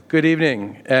Good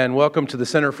evening, and welcome to the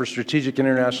Center for Strategic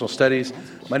International Studies.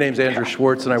 My name is Andrew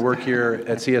Schwartz, and I work here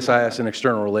at CSIS in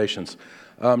External Relations.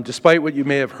 Despite what you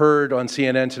may have heard on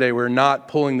CNN today, we're not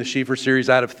pulling the Schieffer series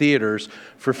out of theaters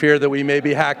for fear that we may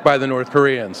be hacked by the North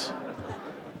Koreans.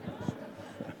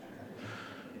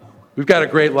 We've got a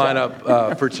great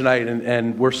lineup for tonight,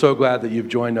 and we're so glad that you've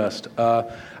joined us.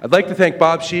 I'd like to thank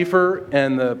Bob Schieffer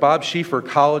and the Bob Schieffer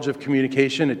College of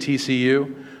Communication at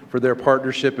TCU for their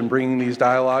partnership in bringing these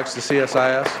dialogues to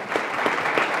CSIS.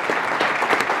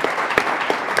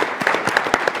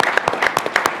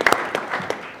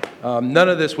 None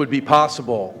of this would be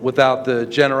possible without the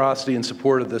generosity and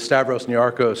support of the Stavros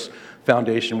Niarchos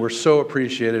Foundation. We're so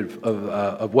appreciative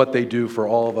of what they do for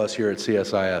all of us here at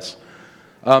CSIS.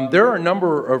 There are a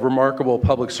number of remarkable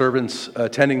public servants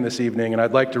attending this evening, and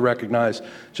I'd like to recognize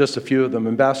just a few of them.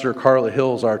 Ambassador Carla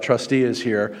Hills, our trustee, is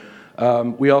here.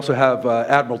 We also have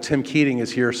Admiral Tim Keating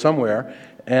is here somewhere,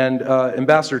 and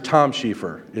Ambassador Tom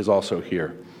Schieffer is also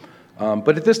here.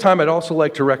 But at this time, I'd also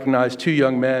like to recognize two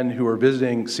young men who are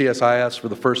visiting CSIS for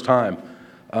the first time.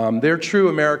 They're true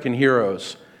American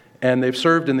heroes, and they've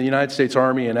served in the United States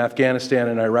Army in Afghanistan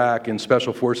and Iraq in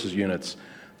Special Forces units.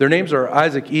 Their names are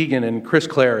Isaac Egan and Chris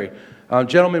Clary.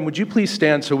 Gentlemen, would you please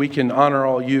stand so we can honor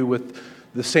all you with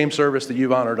the same service that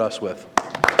you've honored us with?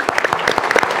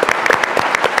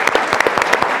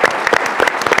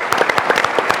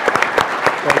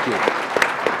 Thank you.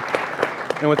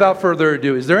 And without further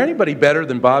ado, is there anybody better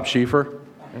than Bob Schieffer?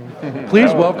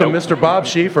 Please welcome Mr. Bob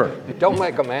Schieffer. Don't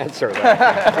make them answer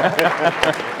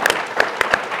that.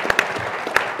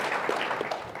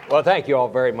 Well, thank you all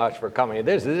very much for coming.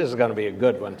 This is going to be a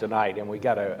good one tonight, and we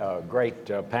got a great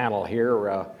panel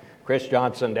here. Chris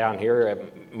Johnson down here,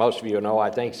 most of you know,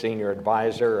 I think, senior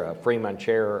advisor, Freeman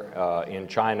Chair in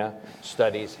China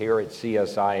Studies here at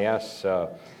CSIS.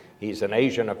 He's an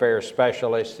Asian affairs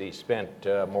specialist. He spent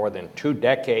more than 2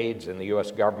 decades in the U.S.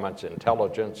 government's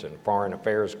intelligence and foreign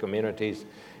affairs communities.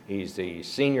 He's the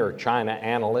senior China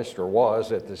analyst, or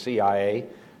was, at the CIA.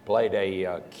 Played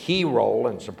a key role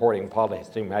in supporting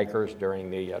policymakers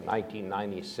during the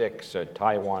 1996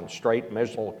 Taiwan Strait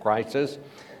missile crisis,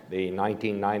 the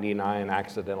 1999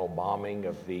 accidental bombing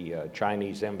of the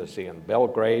Chinese embassy in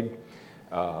Belgrade,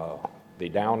 the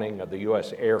downing of the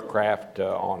U.S. aircraft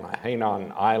on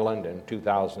Hainan Island in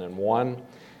 2001.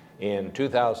 In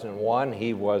 2001,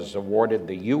 he was awarded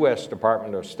the U.S.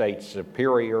 Department of State's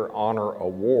Superior Honor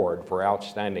Award for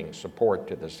outstanding support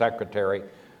to the Secretary,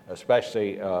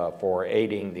 especially for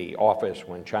aiding the office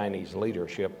when Chinese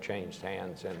leadership changed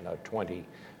hands in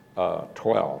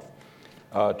 2012.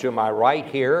 To my right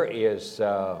here is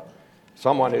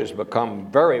someone who's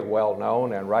become very well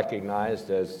known and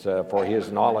recognized as for his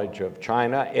knowledge of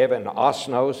China, Evan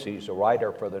Osnos. He's a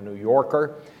writer for The New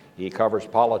Yorker. He covers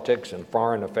politics and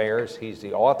foreign affairs. He's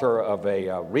the author of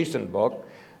a recent book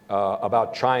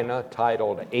about China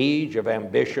titled Age of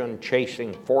Ambition,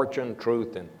 Chasing Fortune,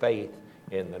 Truth, and Faith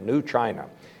in the New China.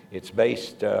 It's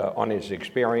based on his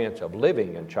experience of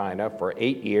living in China for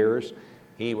 8 years.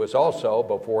 He was also,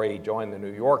 before he joined The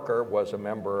New Yorker, was a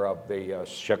member of the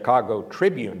Chicago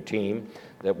Tribune team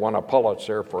that won a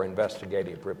Pulitzer for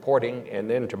investigative reporting. And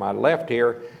then to my left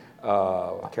here,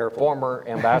 former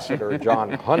Ambassador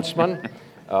John Huntsman.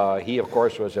 He, of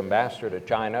course, was ambassador to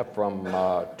China from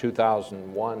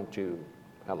 2001 to,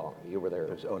 how long? You were there?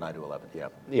 It was 09 to 11, yeah.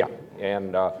 Yeah,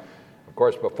 and of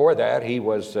course, before that, he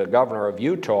was governor of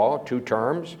Utah 2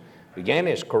 terms. Began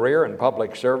his career in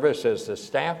public service as the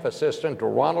staff assistant to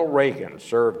Ronald Reagan,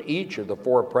 served each of the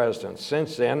 4 presidents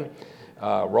since then.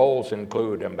 Roles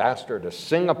include ambassador to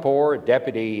Singapore,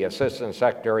 deputy assistant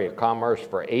secretary of commerce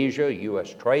for Asia,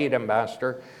 U.S. trade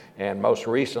ambassador, and most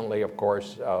recently, of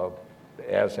course,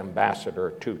 as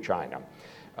ambassador to China.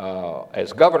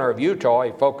 As governor of Utah,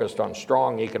 he focused on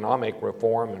strong economic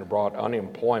reform and brought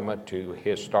unemployment to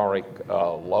historic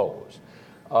lows.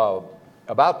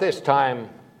 About this time,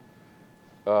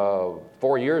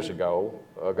 4 years ago,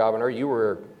 Governor, you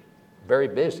were very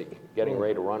busy getting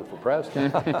ready to run for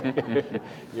president.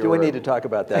 Do we need to talk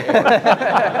about that?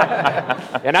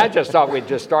 And I just thought we'd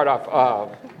just start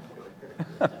off.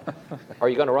 Are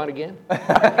you going to run again?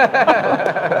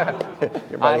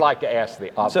 I like to ask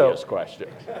the obvious question.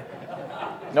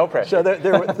 No pressure. So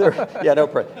no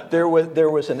pressure. There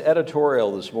was an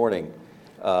editorial this morning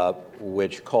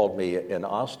which called me an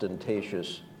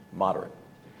ostentatious moderate.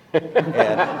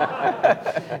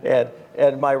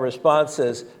 And my response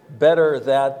is, better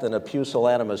that than a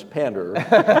pusillanimous panderer.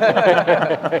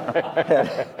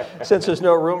 Since there's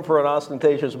no room for an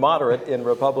ostentatious moderate in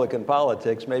Republican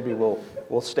politics, maybe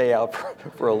we'll stay out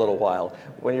for a little while.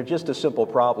 When you're just a simple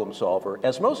problem solver,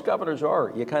 as most governors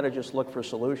are, you kind of just look for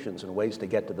solutions and ways to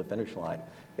get to the finish line.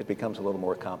 It becomes a little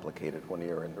more complicated when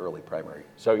you're in early primary.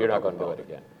 So you're not going to do it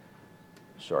again?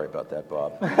 Sorry about that,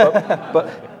 Bob.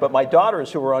 But my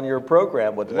daughters who were on your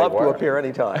program would love to appear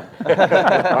anytime. All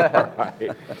right.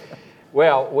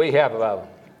 Well, we have,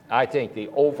 I think, the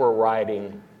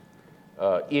overriding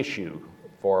issue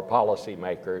for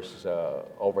policymakers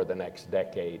over the next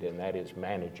decade, and that is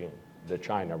managing the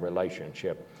China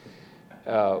relationship.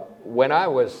 When I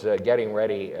was getting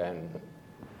ready and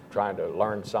trying to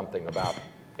learn something about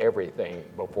everything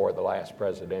before the last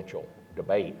presidential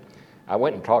debate, I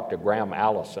went and talked to Graham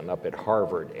Allison up at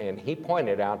Harvard, and he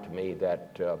pointed out to me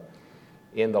that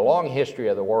in the long history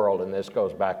of the world, and this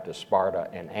goes back to Sparta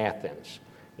and Athens,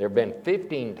 there have been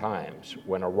 15 times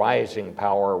when a rising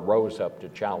power rose up to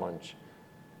challenge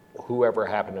whoever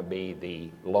happened to be the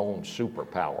lone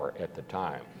superpower at the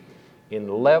time. In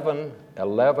 11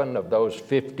 of those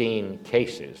 15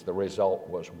 cases, the result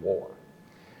was war.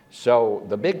 So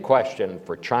the big question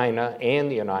for China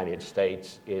and the United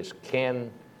States is,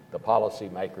 can the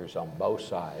policymakers on both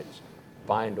sides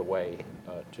find a way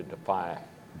to defy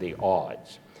the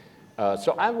odds?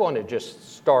 So I want to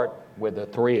just start with the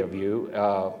three of you.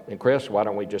 And Chris, why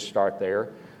don't we just start there?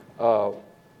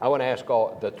 I want to ask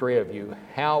all the three of you,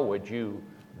 how would you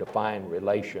define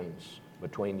relations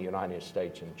between the United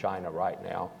States and China right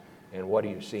now? And what do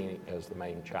you see as the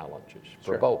main challenges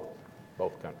for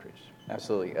both countries?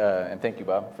 Absolutely, and thank you,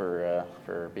 Bob,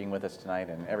 for being with us tonight,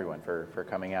 and everyone for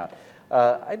coming out.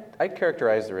 I'd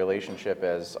characterize the relationship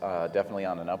as definitely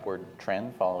on an upward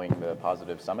trend following the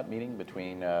positive summit meeting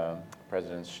between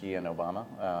Presidents Xi and Obama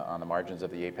on the margins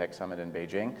of the APEC summit in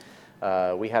Beijing.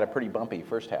 We had a pretty bumpy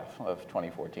first half of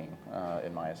 2014,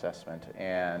 in my assessment,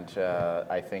 and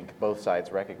I think both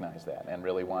sides recognized that and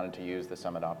really wanted to use the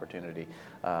summit opportunity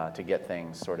to get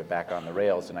things sort of back on the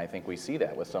rails, and I think we see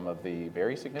that with some of the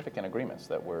very significant agreements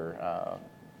that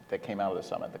that came out of the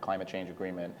summit, the climate change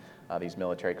agreement, these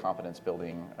military confidence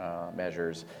building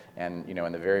measures, and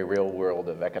in the very real world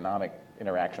of economic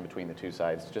interaction between the two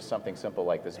sides, just something simple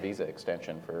like this visa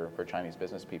extension for Chinese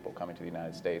business people coming to the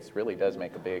United States really does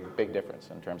make a big difference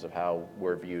in terms of how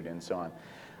we're viewed and so on.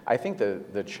 I think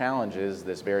the challenge is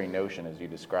this very notion, as you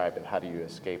described, of how do you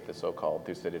escape the so-called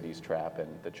Thucydides trap, and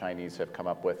the Chinese have come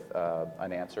up with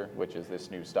an answer, which is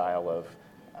this new style of,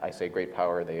 I say great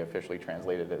power, they officially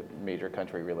translated it major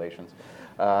country relations.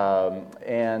 So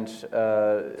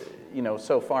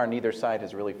far neither side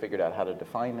has really figured out how to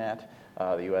define that.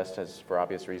 The U.S. has, for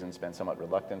obvious reasons, been somewhat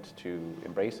reluctant to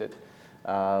embrace it.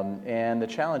 And the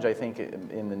challenge, I think,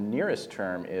 in the nearest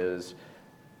term is,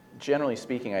 generally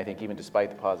speaking, I think even despite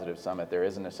the positive summit, there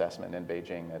is an assessment in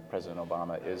Beijing that President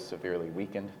Obama is severely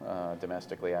weakened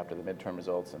domestically after the midterm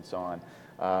results and so on.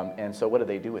 And so what do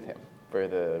they do with him for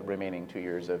the remaining 2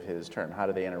 years of his term? How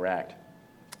do they interact?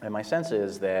 And my sense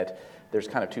is that there's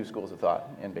kind of two schools of thought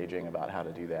in Beijing about how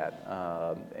to do that.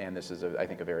 And this is, I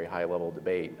think, a very high-level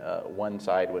debate. One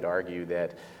side would argue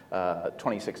that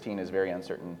 2016 is very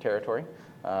uncertain territory,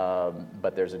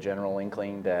 but there's a general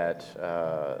inkling that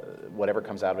whatever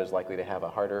comes out of it is likely to have a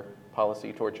harder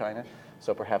policy toward China.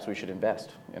 So perhaps we should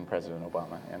invest in President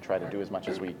Obama and try to do as much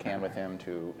as we can with him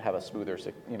to have a smoother,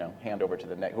 handover to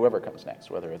whoever comes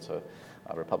next, whether it's a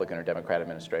Republican or Democrat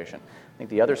administration. I think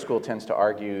the other school tends to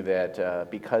argue that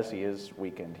because he is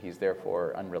weakened, he's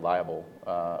therefore unreliable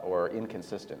or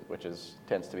inconsistent, which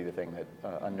tends to be the thing that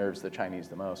unnerves the Chinese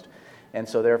the most. And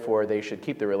so therefore they should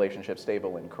keep the relationship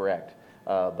stable and correct,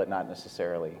 but not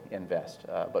necessarily invest,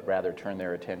 but rather turn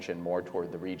their attention more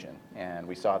toward the region. And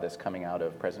we saw this coming out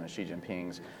of President Xi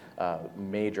Jinping's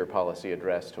major policy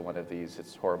address to one of these,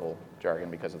 it's horrible jargon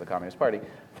because of the Communist Party,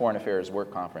 Foreign Affairs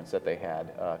Work Conference that they had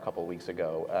a couple weeks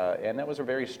ago. And that was a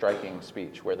very striking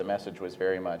speech where the message was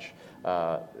very much,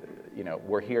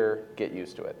 we're here, get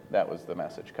used to it. That was the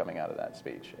message coming out of that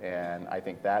speech. And I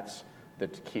think that's the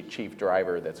chief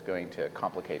driver that's going to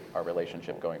complicate our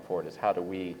relationship going forward, is how do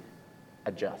we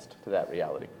adjust to that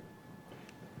reality.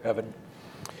 Evan?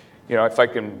 If I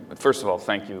can, first of all,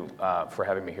 thank you for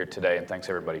having me here today, and thanks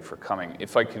everybody for coming.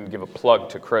 If I can give a plug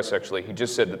to Chris, actually, he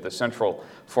just said that the Central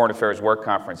Foreign Affairs Work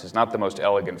Conference is not the most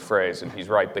elegant phrase, and he's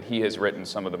right, but he has written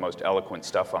some of the most eloquent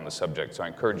stuff on the subject, so I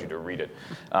encourage you to read it.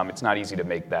 It's not easy to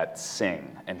make that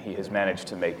sing, and he has managed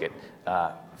to make it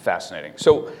fascinating.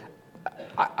 So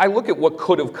I look at what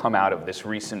could have come out of this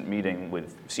recent meeting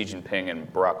with Xi Jinping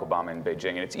and Barack Obama in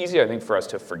Beijing, and it's easy, I think, for us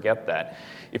to forget that.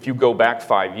 If you go back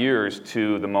 5 years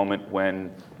to the moment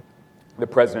when the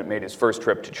president made his first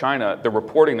trip to China, the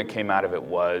reporting that came out of it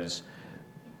was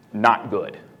not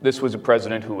good. This was a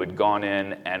president who had gone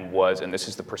in and was, and this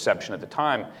is the perception at the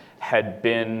time, had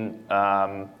been,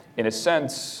 in a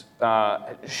sense,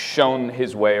 shown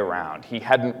his way around. He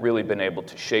hadn't really been able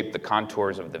to shape the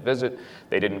contours of the visit.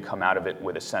 They didn't come out of it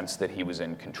with a sense that he was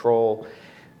in control.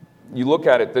 You look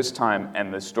at it this time,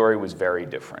 and the story was very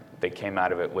different. They came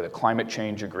out of it with a climate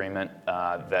change agreement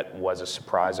that was a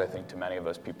surprise, I think, to many of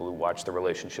us people who watched the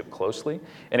relationship closely.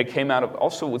 And it came out of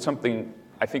also with something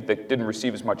I think that didn't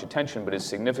receive as much attention, but is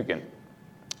significant,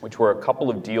 which were a couple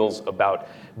of deals about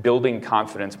building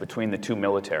confidence between the two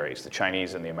militaries, the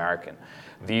Chinese and the American.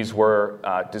 These were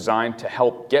designed to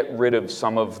help get rid of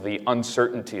some of the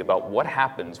uncertainty about what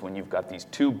happens when you've got these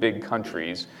two big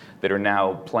countries that are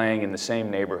now playing in the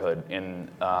same neighborhood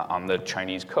on the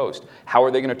Chinese coast. How are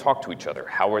they going to talk to each other?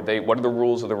 What are the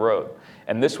rules of the road?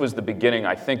 And this was the beginning,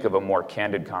 I think, of a more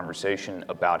candid conversation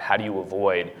about how do you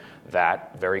avoid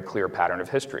that very clear pattern of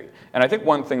history. And I think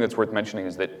one thing that's worth mentioning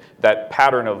is that that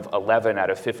pattern of 11 out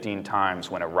of 15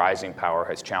 times when a rising power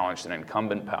has challenged an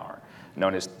incumbent power,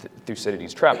 known as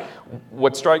Thucydides' trap.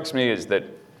 What strikes me is that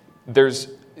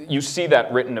you see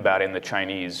that written about in the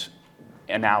Chinese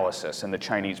analysis and the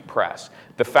Chinese press.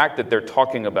 The fact that they're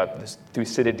talking about this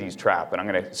Thucydides trap, and I'm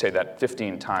going to say that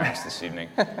 15 times this evening,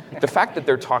 the fact that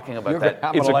they're talking about that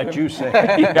I'm going to let you say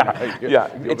yeah,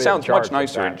 it sounds much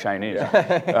nicer in Chinese.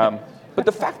 But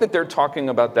the fact that they're talking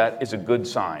about that is a good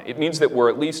sign. It means that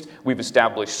we've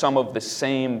established some of the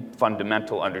same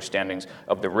fundamental understandings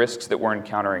of the risks that we're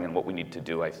encountering and what we need to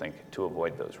do, I think, to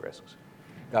avoid those risks.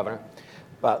 Governor.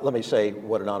 Let me say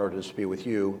what an honor it is to be with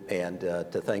you and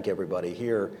to thank everybody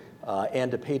here and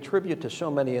to pay tribute to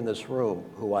so many in this room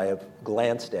who I have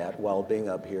glanced at while being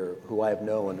up here, who I have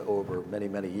known over many,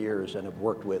 many years and have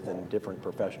worked with in different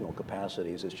professional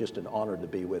capacities. It's just an honor to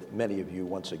be with many of you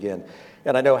once again.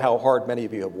 And I know how hard many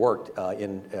of you have worked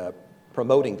in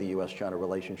promoting the U.S.-China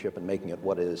relationship and making it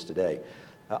what it is today.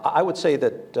 I would say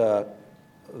that the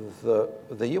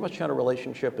U.S.-China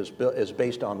relationship is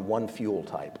based on one fuel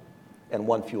type, and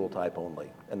one fuel type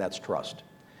only, and that's trust.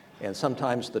 And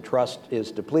sometimes the trust is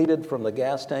depleted from the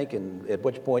gas tank, and at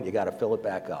which point you got to fill it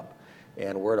back up.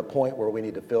 And we're at a point where we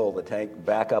need to fill the tank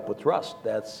back up with trust.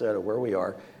 That's where we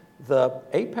are. The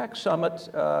APEC summit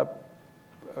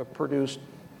produced,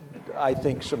 I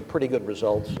think, some pretty good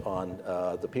results on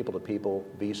the people-to-people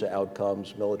visa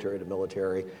outcomes,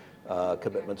 military-to-military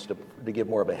commitments to give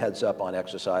more of a heads up on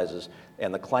exercises,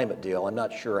 and the climate deal. I'm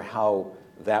not sure how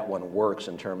that one works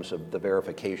in terms of the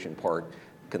verification part,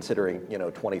 considering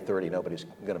 2030 nobody's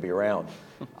going to be around.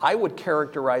 I would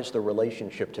characterize the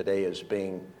relationship today as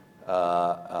being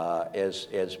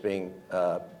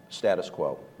status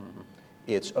quo. Mm-hmm.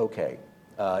 It's okay.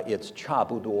 It's 差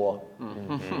不多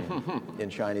in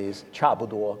Chinese, 差不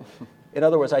多. In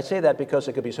other words, I say that because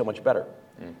it could be so much better.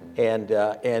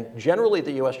 Mm-hmm. And generally,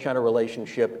 the U.S.-China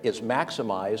relationship is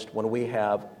maximized when we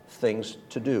have things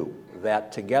to do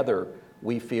that together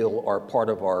we feel are part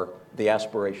of the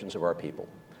aspirations of our people.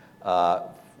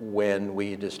 When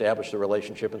we established the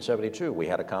relationship in '72, we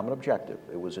had a common objective.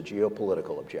 It was a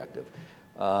geopolitical objective.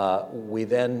 We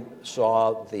then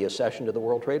saw the accession to the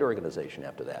World Trade Organization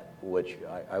after that, which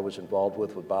I was involved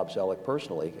with Bob Zoellick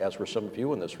personally, as were some of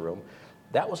you in this room.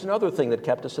 That was another thing that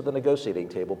kept us at the negotiating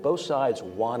table. Both sides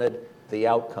wanted the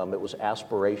outcome. It was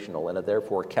aspirational, and it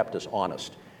therefore kept us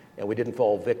honest. And we didn't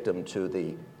fall victim to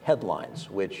the headlines,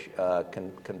 which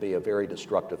can be a very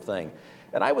destructive thing.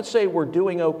 And I would say we're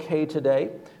doing okay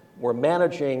today. We're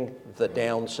managing the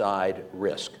downside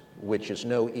risk, which is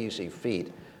no easy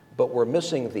feat, but we're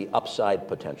missing the upside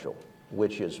potential,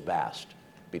 which is vast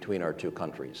between our two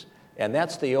countries. And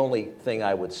that's the only thing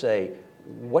I would say.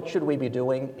 What should we be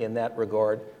doing in that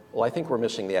regard? Well, I think we're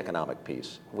missing the economic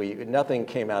piece. Nothing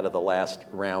came out of the last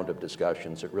round of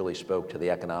discussions that really spoke to the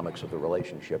economics of the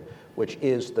relationship, which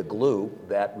is the glue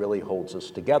that really holds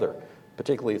us together,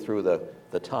 particularly through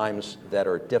the times that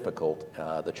are difficult,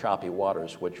 the choppy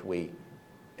waters, which we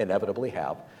inevitably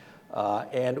have.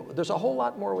 And there's a whole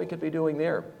lot more we could be doing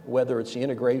there, whether it's the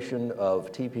integration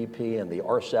of TPP and the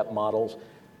RCEP models.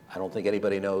 I don't think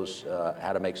anybody knows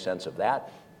how to make sense of that.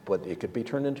 But it could be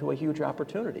turned into a huge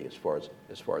opportunity as far as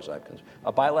I'm concerned.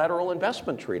 A bilateral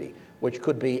investment treaty, which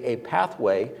could be a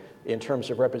pathway in terms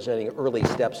of representing early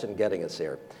steps in getting us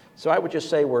there. So I would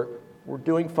just say we're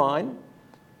doing fine.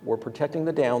 We're protecting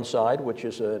the downside, which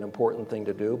is an important thing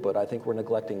to do, but I think we're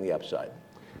neglecting the upside.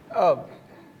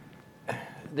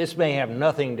 this may have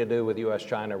nothing to do with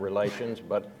U.S.-China relations,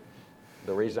 but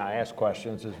the reason I ask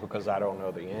questions is because I don't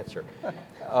know the answer.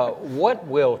 What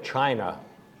will China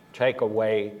take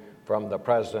away from the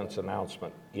president's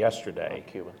announcement yesterday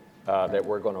Cuba. that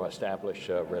we're going to establish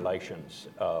relations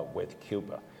with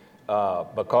Cuba?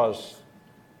 Because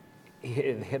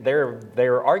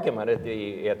their argument at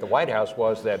the White House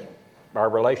was that our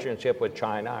relationship with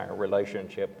China, our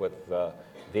relationship with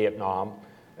Vietnam,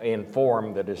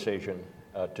 informed the decision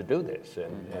to do this,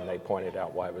 and they pointed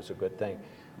out why it was a good thing.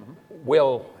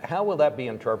 How will that be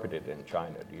interpreted in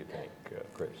China, do you think,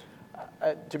 Chris?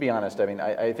 To be honest, I mean,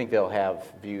 I think they'll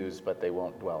have views, but they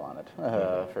won't dwell on it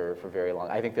for very long.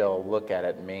 I think they'll look at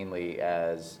it mainly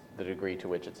as the degree to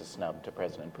which it's a snub to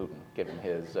President Putin, given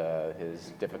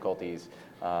his difficulties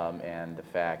and the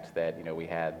fact that, you know, we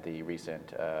had the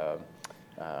recent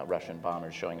Russian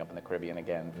bombers showing up in the Caribbean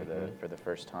again for the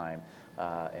first time,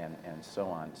 and so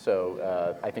on.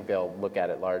 So I think they'll look at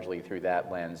it largely through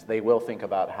that lens. They will think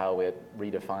about how it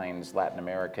redefines Latin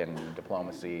American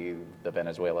diplomacy, the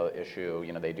Venezuela issue.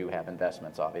 You know, they do have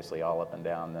investments, obviously, all up and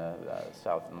down the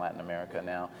South and Latin America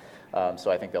now.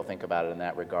 So I think they'll think about it in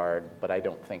that regard, but I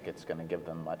don't think it's going to give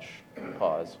them much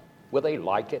pause. Will they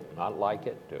like it, not like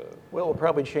it? Well, it'll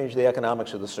probably change the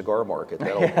economics of the cigar market.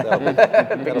 That'll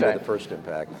be the first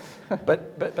impact.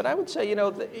 But I would say, you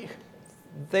know,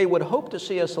 they would hope to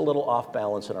see us a little off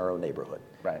balance in our own neighborhood.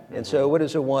 Right. And so what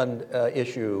has the one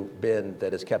issue been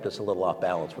that has kept us a little off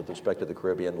balance with respect to the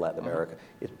Caribbean, Latin America?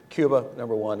 It's Cuba,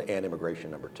 number one, and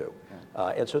immigration, number two.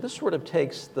 And so this sort of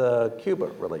takes the Cuba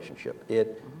relationship.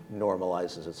 It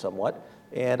normalizes it somewhat.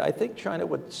 And I think China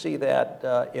would see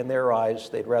that in their eyes.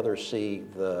 They'd rather see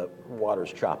the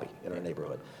waters choppy in our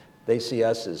neighborhood. They see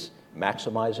us as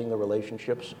maximizing the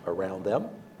relationships around them,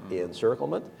 the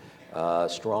encirclement,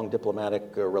 strong diplomatic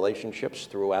relationships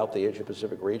throughout the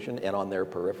Asia-Pacific region and on their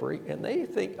periphery. And I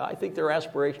think their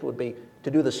aspiration would be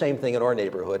to do the same thing in our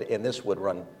neighborhood, and this would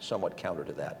run somewhat counter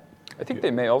to that. I think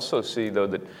they may also see, though,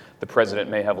 that the president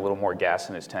may have a little more gas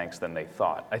in his tanks than they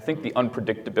thought. I think the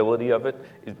unpredictability of it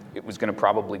was going to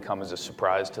probably come as a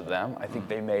surprise to them. I think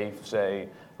they may say,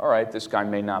 all right, this guy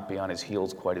may not be on his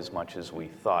heels quite as much as we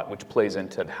thought, which plays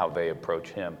into how they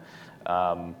approach him.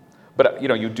 But, you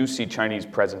know, you do see Chinese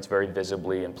presence very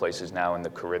visibly in places now in the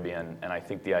Caribbean, and I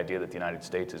think the idea that the United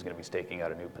States is going to be staking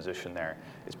out a new position there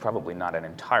is probably not an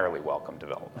entirely welcome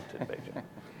development in Beijing.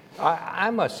 I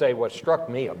must say what struck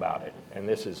me about it, and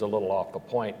this is a little off the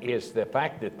point, is the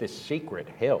fact that this secret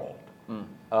held.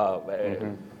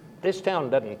 This town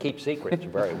doesn't keep secrets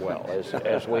very well,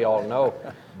 as we all know.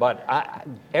 But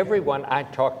everyone I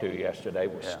talked to yesterday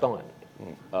was stunned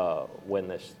when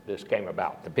this came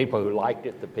about. The people who liked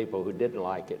it, the people who didn't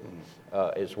like it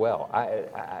as well.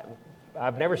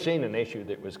 I've never seen an issue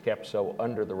that was kept so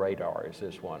under the radar as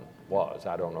this one was.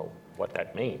 I don't know what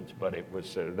that means, but it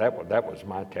was that was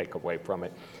my takeaway from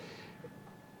it.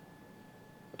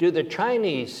 Do the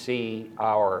Chinese see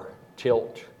our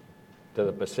tilt to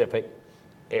the Pacific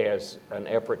as an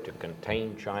effort to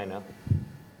contain China?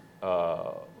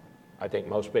 I think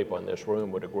most people in this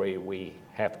room would agree we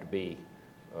have to be,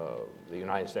 the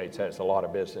United States has a lot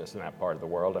of business in that part of the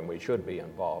world, and we should be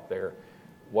involved there.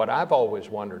 What I've always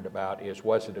wondered about is,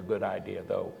 was it a good idea,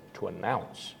 though, to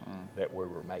announce that we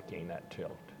were making that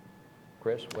tilt?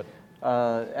 Chris, what?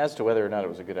 As to whether or not it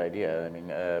was a good idea, I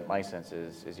mean, my sense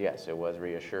is yes, it was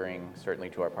reassuring, certainly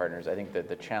to our partners. I think that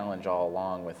the challenge all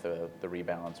along with the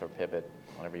rebalance or pivot,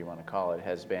 whatever you want to call it,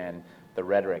 has been the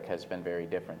rhetoric has been very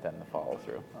different than the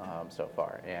follow-through so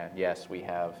far. And yes, we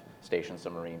have stationed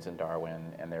some Marines in Darwin,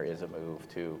 and there is a move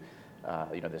to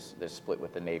this split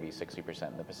with the Navy,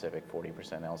 60% in the Pacific,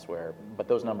 40% elsewhere. But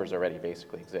those numbers already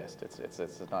basically exist.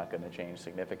 It's not going to change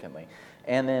significantly.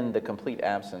 And then the complete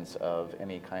absence of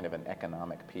any kind of an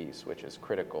economic piece, which is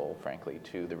critical, frankly,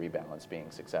 to the rebalance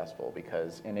being successful.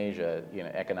 Because in Asia,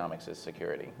 economics is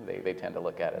security. They tend to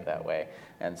look at it that way.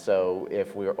 And so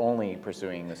if we're only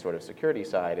pursuing the sort of security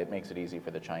side, it makes it easy for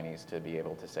the Chinese to be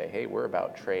able to say, hey, we're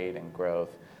about trade and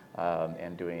growth.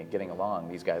 And getting along.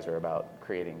 These guys are about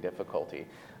creating difficulty.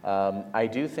 I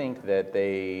do think that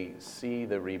they see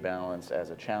the rebalance as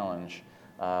a challenge.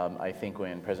 I think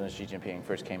when President Xi Jinping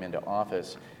first came into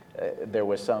office, there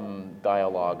was some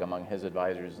dialogue among his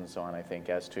advisors and so on, I think,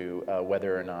 as to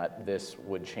whether or not this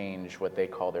would change what they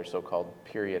call their so-called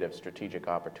period of strategic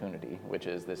opportunity, which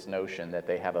is this notion that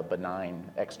they have a benign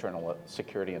external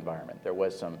security environment. There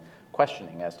was some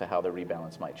questioning as to how the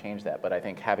rebalance might change that, but I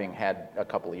think having had a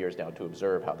couple of years now to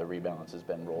observe how the rebalance has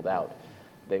been rolled out,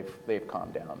 they've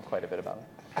calmed down quite a bit about it.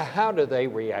 How do they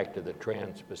react to the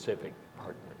Trans-Pacific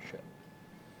Partnership?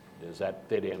 Does that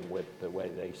fit in with the way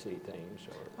they see things?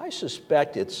 Or? I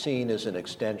suspect it's seen as an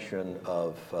extension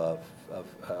of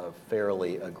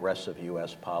fairly aggressive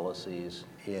U.S. policies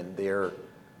in their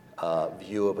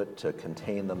view of it to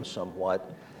contain them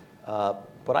somewhat.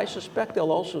 But I suspect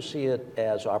they'll also see it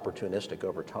as opportunistic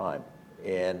over time.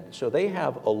 And so they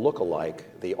have a lookalike,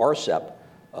 the RCEP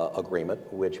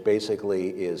agreement, which basically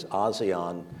is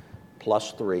ASEAN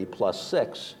 +3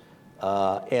 +6.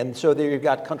 And so there you've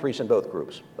got countries in both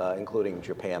groups, including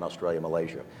Japan, Australia,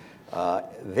 Malaysia.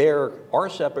 Their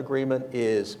RCEP agreement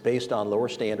is based on lower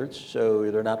standards, so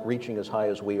they're not reaching as high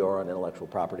as we are on intellectual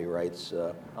property rights,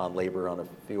 on labor, on a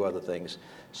few other things.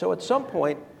 So at some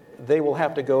point, they will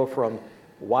have to go from,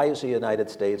 why is the United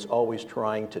States always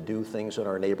trying to do things in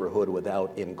our neighborhood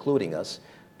without including us,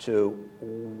 to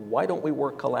why don't we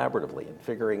work collaboratively in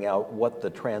figuring out what the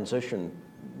transition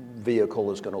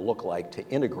vehicle is going to look like to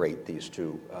integrate these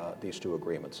two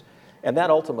agreements. And that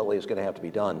ultimately is going to have to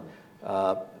be done.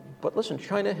 But listen,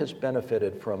 China has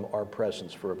benefited from our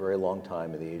presence for a very long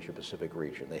time in the Asia-Pacific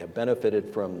region. They have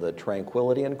benefited from the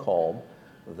tranquility and calm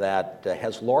that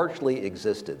has largely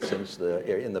existed since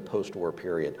in the post-war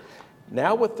period.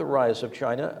 Now with the rise of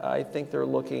China, I think they're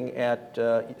looking at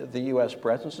the U.S.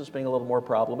 presence as being a little more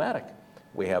problematic.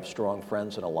 We have strong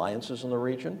friends and alliances in the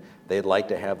region. They'd like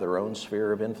to have their own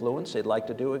sphere of influence. They'd like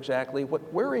to do exactly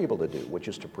what we're able to do, which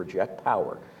is to project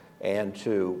power and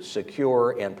to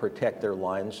secure and protect their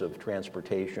lines of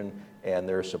transportation and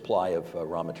their supply of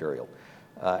raw material.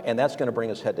 And that's going to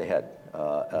bring us head-to-head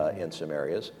in some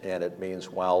areas. And it means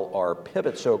while our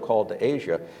pivot, so-called, to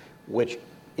Asia, which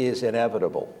is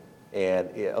inevitable, and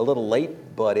a little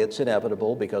late, but it's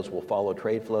inevitable because we'll follow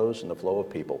trade flows and the flow of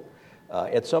people.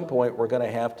 At some point, we're going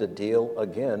to have to deal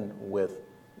again with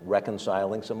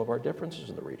reconciling some of our differences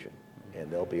in the region. And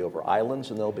they'll be over islands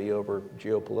and they'll be over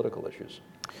geopolitical issues.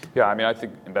 Yeah, I mean, I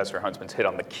think Ambassador Huntsman's hit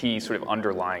on the key sort of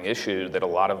underlying issue that a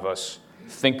lot of us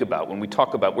think about when we're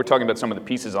talking about some of the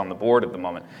pieces on the board at the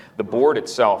moment. The board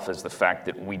itself is the fact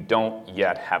that we don't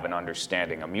yet have an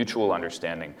understanding, a mutual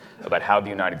understanding about how the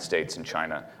United States and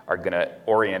China are going to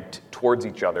orient towards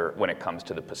each other when it comes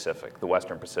to the Pacific, the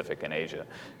Western Pacific and Asia.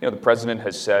 You know, our president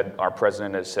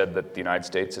has said that the United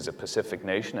States is a Pacific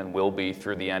nation and will be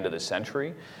through the end of the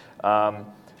century.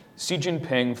 Xi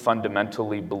Jinping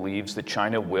fundamentally believes that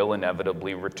China will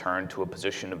inevitably return to a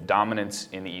position of dominance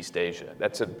in East Asia.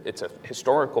 It's a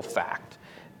historical fact.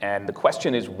 And the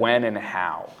question is when and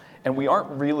how. And we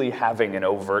aren't really having an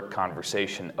overt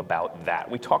conversation about that.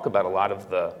 We talk about a lot of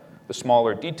the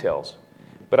smaller details,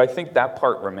 but I think that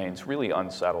part remains really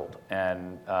unsettled.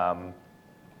 And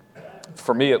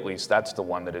for me, at least, that's the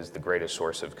one that is the greatest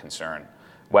source of concern,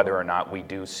 whether or not we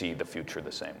do see the future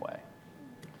the same way.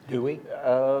 Do we?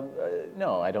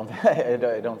 No, I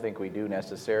don't think we do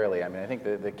necessarily. I mean, I think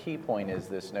the key point is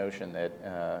this notion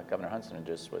that Governor Huntsman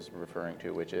just was referring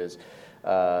to, which is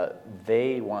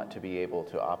they want to be able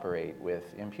to operate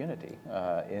with impunity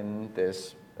in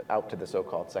this, out to the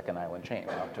so-called second island chain,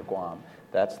 out to Guam.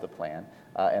 That's the plan.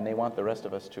 And they want the rest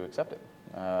of us to accept it.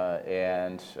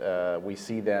 And we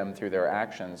see them through their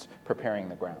actions preparing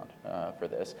the ground for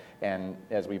this. And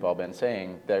as we've all been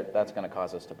saying, that's going to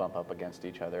cause us to bump up against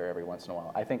each other every once in a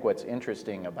while. I think what's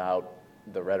interesting about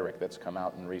the rhetoric that's come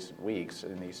out in recent weeks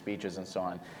in these speeches and so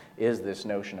on is this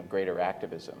notion of greater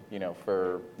activism. You know,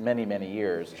 for many, many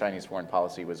years, Chinese foreign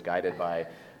policy was guided by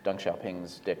Deng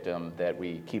Xiaoping's dictum that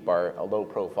we keep a low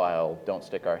profile, don't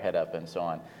stick our head up, and so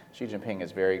on. Xi Jinping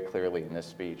has very clearly in this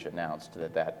speech announced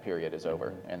that that period is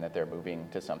over and that they're moving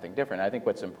to something different. I think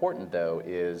what's important, though,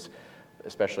 is,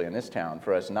 especially in this town,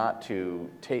 for us not to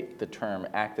take the term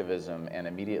activism and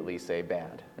immediately say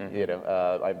bad. Mm-hmm. You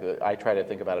know, I try to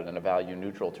think about it in a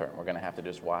value-neutral term. We're going to have to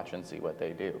just watch and see what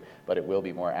they do. But it will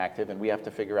be more active, and we have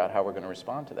to figure out how we're going to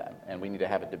respond to that. And we need to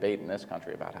have a debate in this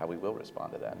country about how we will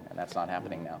respond to that, and that's not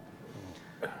happening now.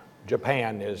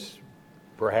 Japan is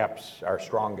perhaps our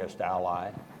strongest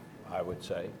ally, I would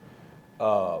say,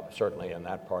 certainly in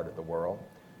that part of the world.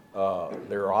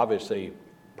 There are obviously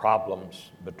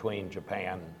problems between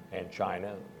Japan and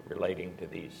China relating to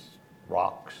these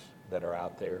rocks that are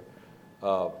out there.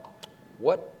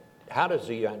 How does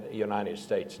the United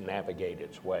States navigate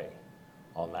its way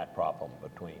on that problem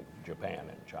between Japan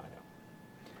and China?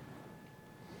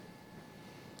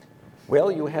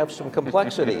 Well, you have some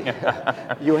complexity.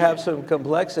 You have some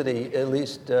complexity, at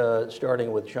least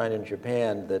starting with China and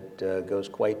Japan, that goes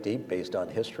quite deep based on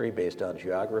history, based on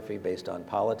geography, based on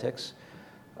politics,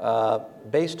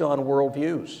 based on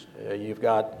worldviews. You've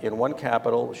got in one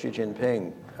capital Xi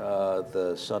Jinping,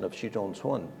 the son of Xi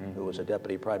Jinping, who was a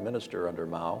deputy prime minister under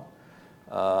Mao.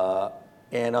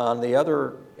 And on the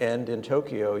other end in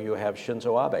Tokyo, you have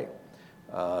Shinzo Abe,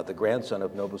 the grandson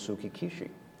of Nobusuke Kishi,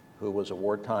 who was a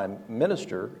wartime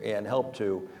minister and helped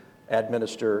to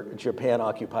administer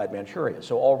Japan-occupied Manchuria.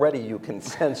 So already you can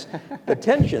sense the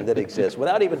tension that exists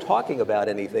without even talking about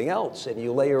anything else. And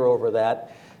you layer over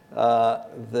that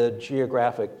the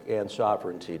geographic and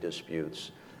sovereignty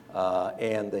disputes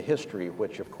and the history,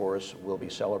 which of course we'll be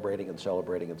celebrating and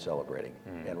celebrating and celebrating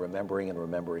and remembering and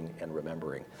remembering and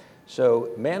remembering.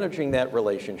 So managing that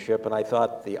relationship, and I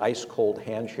thought the ice-cold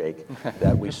handshake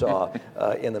that we saw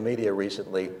in the media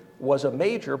recently was a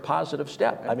major positive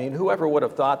step. I mean, whoever would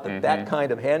have thought that that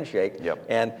kind of handshake,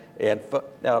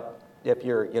 now, if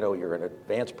you're an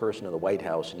advanced person in the White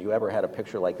House and you ever had a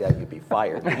picture like that, you'd be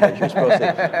fired because you're supposed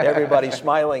to, everybody's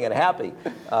smiling and happy.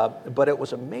 But it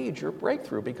was a major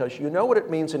breakthrough because you know what it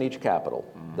means in each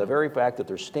capital. The very fact that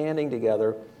they're standing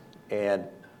together and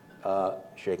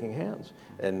shaking hands.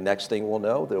 And next thing we'll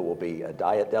know, there will be a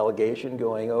Diet delegation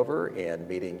going over and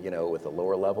meeting, with a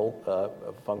lower level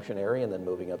functionary and then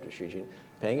moving up to Xi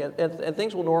Jinping. And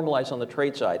things will normalize on the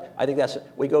trade side. I think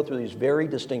we go through these very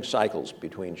distinct cycles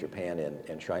between Japan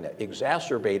and China,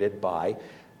 exacerbated by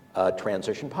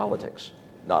transition politics,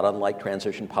 not unlike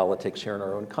transition politics here in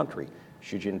our own country.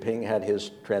 Xi Jinping had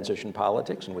his transition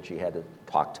politics in which he had to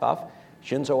talk tough.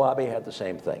 Shinzo Abe had the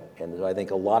same thing. And I think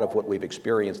a lot of what we've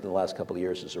experienced in the last couple of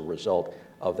years is a result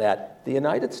of that. The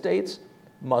United States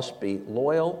must be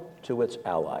loyal to its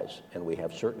allies, and we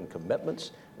have certain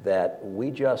commitments that we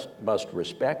just must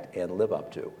respect and live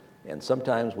up to. And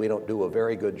sometimes we don't do a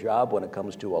very good job when it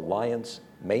comes to alliance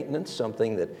maintenance,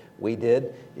 something that we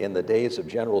did in the days of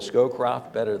General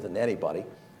Scowcroft better than anybody.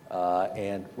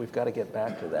 And we've got to get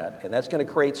back to that. And that's going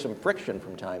to create some friction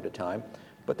from time to time.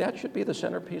 But that should be the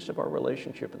centerpiece of our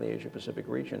relationship in the Asia-Pacific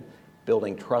region,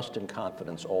 building trust and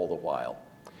confidence all the while.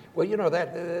 Well,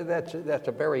 that's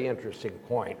a very interesting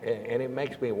point, and it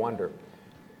makes me wonder,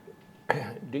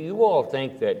 do you all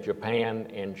think that Japan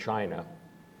and China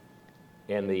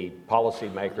and the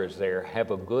policymakers there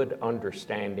have a good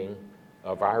understanding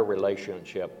of our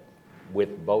relationship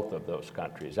with both of those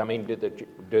countries? I mean,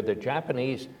 do the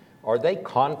Japanese, are they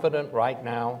confident right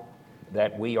now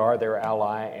that we are their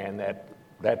ally and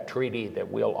that treaty, that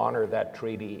we'll honor that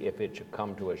treaty if it should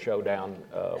come to a showdown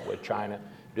with China?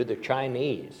 Do the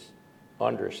Chinese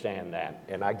understand that?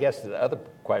 And I guess the other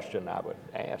question I would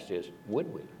ask is,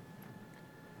 would we?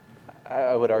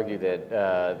 I would argue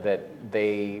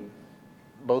that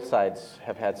both sides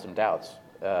have had some doubts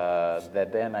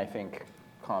that then I think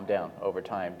calmed down over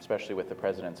time, especially with the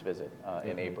president's visit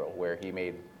in April, where he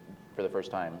made, for the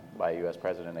first time by a U.S.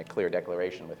 president, a clear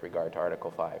declaration with regard to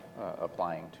Article 5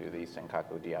 applying to the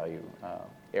Senkaku Diaoyu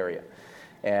area.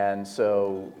 And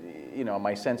so,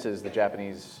 my sense is the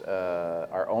Japanese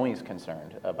are always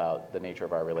concerned about the nature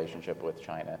of our relationship with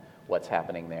China, what's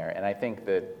happening there. And I think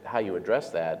that how you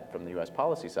address that from the U.S.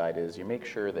 policy side is you make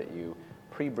sure that you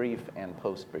pre-brief and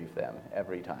post-brief them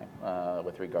every time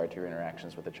with regard to your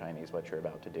interactions with the Chinese, what you're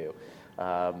about to do,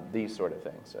 these sort of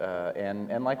things.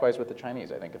 And likewise with the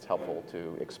Chinese, I think it's helpful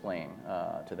to explain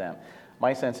to them.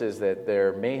 My sense is that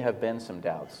there may have been some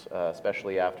doubts,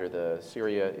 especially after the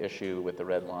Syria issue with the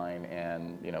Red Line,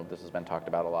 and this has been talked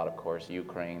about a lot, of course,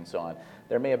 Ukraine, so on.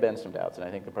 There may have been some doubts, and I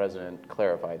think the president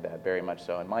clarified that very much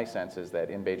so. And my sense is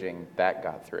that in Beijing, that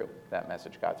got through, that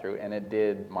message got through, and it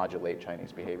did modulate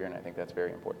Chinese behavior, and I think that's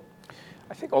very important.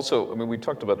 I think also, we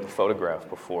talked about the photograph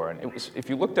before, and if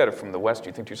you looked at it from the West,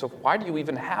 you think to yourself, why do you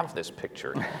even have this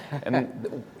picture?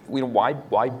 And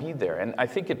why be there? And I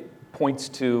think it points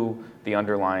to the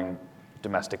underlying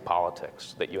domestic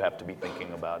politics that you have to be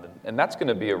thinking about. And that's going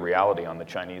to be a reality on the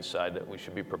Chinese side that we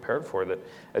should be prepared for, that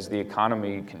as the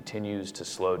economy continues to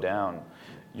slow down,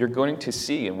 you're going to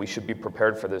see, and we should be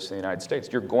prepared for this in the United States,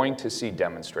 you're going to see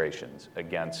demonstrations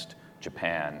against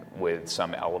Japan with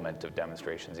some element of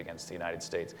demonstrations against the United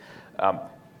States.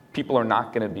 People are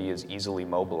not going to be as easily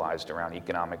mobilized around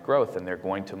economic growth, and they're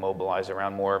going to mobilize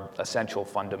around more essential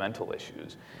fundamental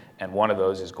issues. And one of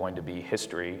those is going to be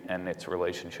history and its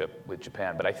relationship with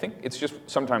Japan. But I think it's just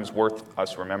sometimes worth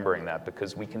us remembering that,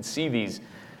 because we can see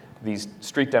these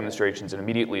street demonstrations and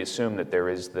immediately assume that there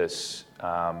is this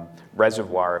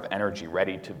reservoir of energy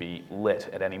ready to be lit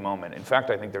at any moment. In fact,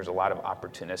 I think there's a lot of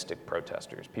opportunistic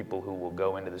protesters, people who will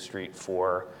go into the street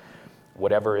for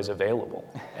whatever is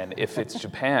available. And if it's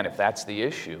Japan, if that's the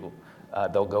issue,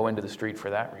 they'll go into the street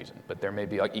for that reason. But there may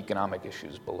be economic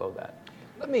issues below that.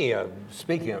 Let me,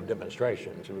 speaking of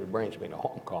demonstrations, it brings me to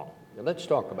Hong Kong. Let's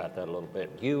talk about that a little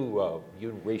bit. You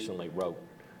recently wrote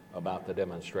about the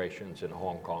demonstrations in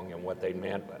Hong Kong and what they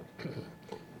meant.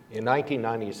 In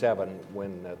 1997,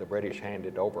 when the British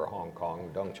handed over Hong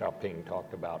Kong, Deng Xiaoping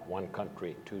talked about one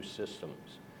country, two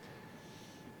systems.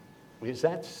 Is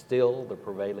that still the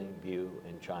prevailing view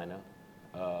in China?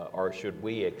 Or should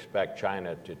we expect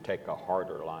China to take a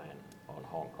harder line on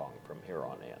Hong Kong from here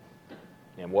on in?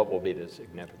 And what will be the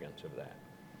significance of that?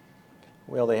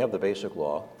 Well, they have the basic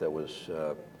law that was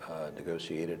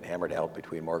negotiated and hammered out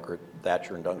between Margaret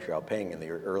Thatcher and Deng Xiaoping in the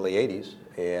early 80s,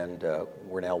 and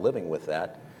we're now living with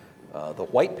that. The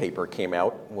white paper came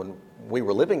out when we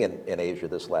were living in Asia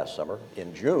this last summer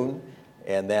in June,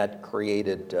 and that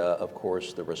created, of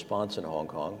course, the response in Hong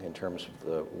Kong in terms of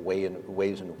the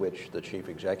ways in which the chief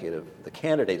executive, the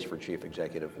candidates for chief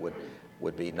executive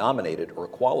would be nominated or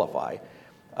qualify.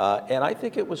 And I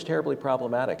think it was terribly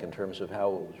problematic in terms of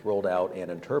how it was rolled out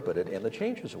and interpreted and the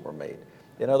changes that were made.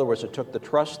 In other words, it took the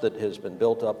trust that has been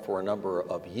built up for a number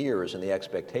of years and the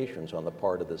expectations on the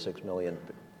part of the 6 million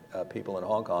people in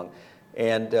Hong Kong,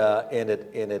 and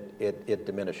it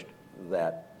diminished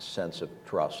that sense of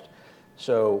trust.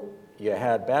 So you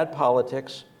had bad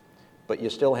politics, but you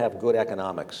still have good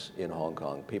economics in Hong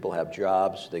Kong. People have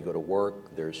jobs, they go to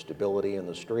work, there's stability in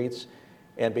the streets,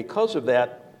 and because of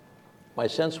that, my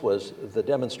sense was the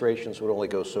demonstrations would only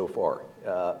go so far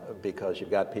because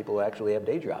you've got people who actually have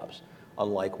day jobs,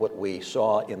 unlike what we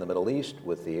saw in the Middle East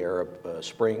with the Arab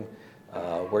Spring,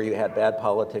 where you had bad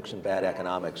politics and bad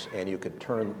economics, and you could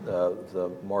turn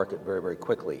the market very, very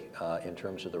quickly in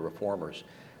terms of the reformers.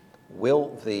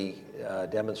 Will the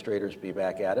demonstrators be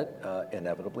back at it?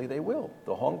 Inevitably, they will.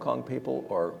 The Hong Kong people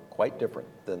are quite different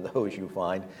than those you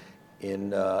find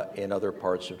in other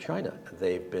parts of China.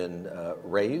 They've been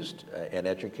raised and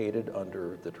educated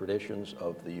under the traditions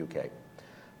of the UK.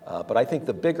 But I think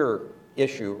the bigger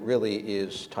issue really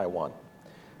is Taiwan.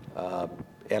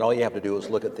 And all you have to do is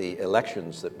look at the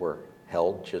elections that were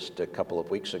held just a couple of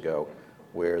weeks ago,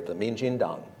 where the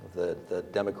Minjindang, the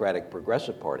Democratic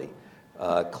Progressive Party,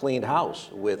 cleaned house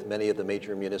with many of the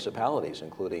major municipalities,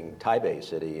 including Taipei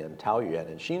City and Taoyuan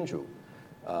and Hsinchu.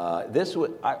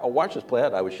 I watched this play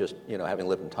out. I was just, having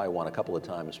lived in Taiwan a couple of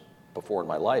times before in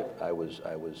my life, I was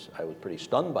pretty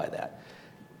stunned by that.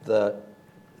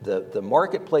 The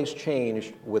marketplace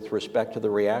changed with respect to the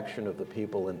reaction of the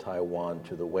people in Taiwan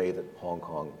to the way that Hong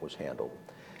Kong was handled,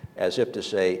 as if to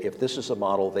say, if this is a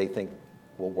model they think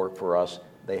will work for us,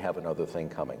 they have another thing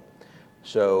coming.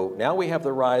 So now we have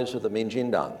the rise of the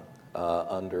Minjindang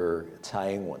under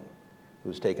Tsai Ing-wen,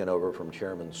 who's taken over from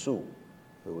Chairman Su,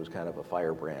 who was kind of a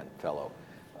firebrand fellow.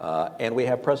 And we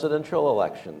have presidential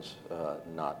elections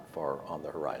not far on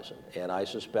the horizon. And I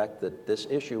suspect that this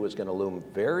issue is going to loom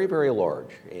very, very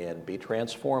large and be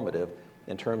transformative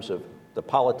in terms of the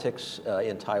politics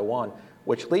in Taiwan,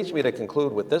 which leads me to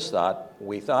conclude with this thought.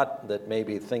 We thought that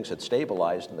maybe things had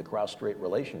stabilized in the cross-strait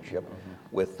relationship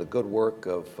with the good work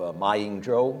of Ma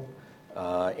Ying-jeou,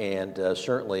 and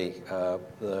certainly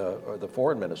the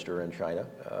foreign minister in China,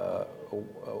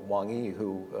 Wang Yi,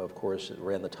 who, of course,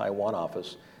 ran the Taiwan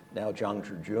office. Now Zhang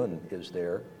Zhijun is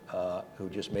there, who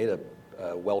just made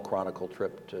a well-chronicled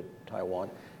trip to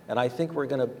Taiwan. And I think we're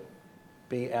going to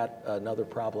be at another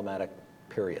problematic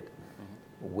period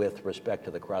with respect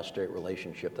to the cross-strait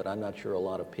relationship that I'm not sure a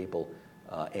lot of people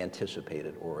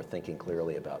anticipated or are thinking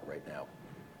clearly about right now.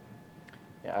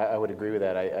 Yeah, I would agree with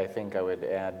that. I think I would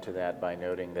add to that by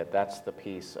noting that that's the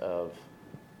piece of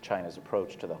China's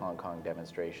approach to the Hong Kong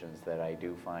demonstrations that I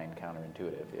do find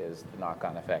counterintuitive, is the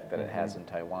knock-on effect that it has in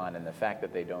Taiwan. And the fact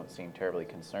that they don't seem terribly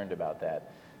concerned about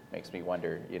that makes me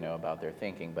wonder, about their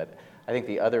thinking. But I think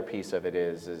the other piece of it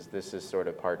is this is sort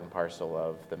of part and parcel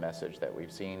of the message that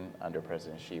we've seen under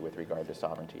President Xi with regard to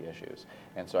sovereignty issues.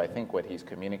 And so I think what he's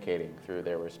communicating through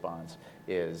their response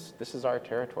is, this is our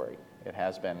territory. It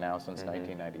has been now since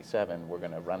 1997. We're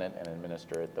going to run it and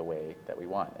administer it the way that we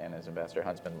want. And as Ambassador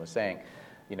Huntsman was saying,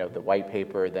 the white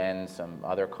paper, then some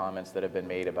other comments that have been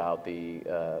made about the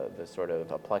sort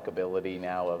of applicability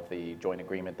now of the joint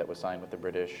agreement that was signed with the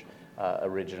British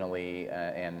originally,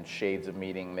 and shades of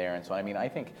meeting there. And so, I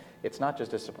think it's not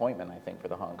just disappointment, for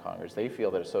the Hong Kongers. They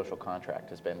feel that a social contract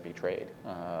has been betrayed,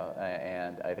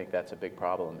 and I think that's a big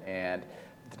problem. And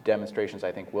the demonstrations,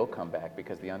 I think, will come back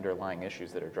because the underlying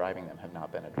issues that are driving them have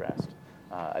not been addressed.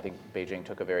 I think Beijing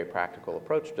took a very practical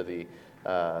approach to the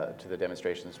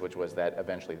demonstrations, which was that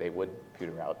eventually they would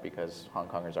peter out because Hong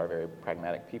Kongers are very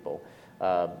pragmatic people,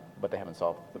 but they haven't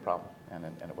solved the problem, and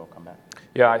it will come back.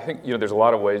 Yeah, I think there's a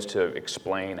lot of ways to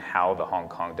explain how the Hong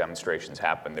Kong demonstrations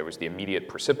happened. There was the immediate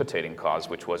precipitating cause,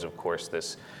 which was, of course,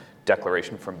 this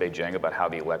declaration from Beijing about how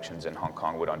the elections in Hong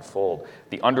Kong would unfold.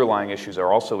 The underlying issues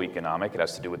are also economic. It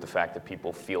has to do with the fact that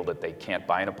people feel that they can't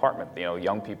buy an apartment. You know,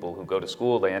 young people who go to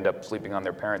school, they end up sleeping on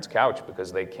their parents' couch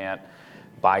because they can't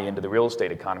buy into the real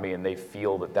estate economy, and they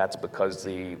feel that that's because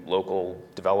the local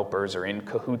developers are in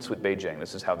cahoots with Beijing.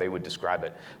 This is how they would describe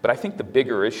it. But I think the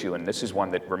bigger issue, and this is one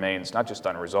that remains not just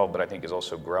unresolved, but I think is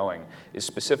also growing, is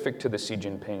specific to the Xi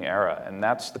Jinping era, and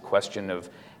that's the question of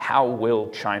how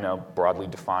will China, broadly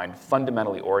defined,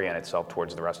 fundamentally orient itself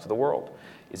towards the rest of the world?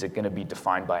 Is it going to be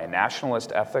defined by a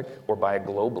nationalist ethic or by a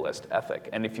globalist ethic?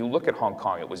 And if you look at Hong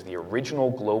Kong, it was the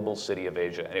original global city of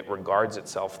Asia, and it regards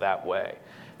itself that way.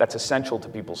 That's essential to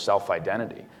people's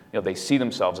self-identity. You know, they see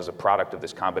themselves as a product of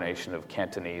this combination of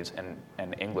Cantonese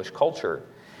and English culture.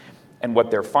 And what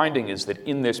they're finding is that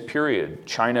in this period,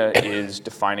 China is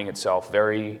defining itself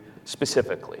very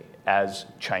specifically as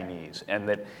Chinese, and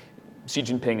that Xi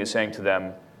Jinping is saying to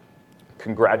them,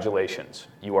 congratulations,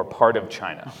 you are part of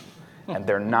China. And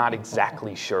they're not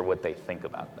exactly sure what they think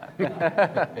about that.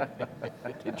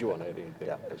 Did you want to add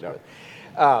anything?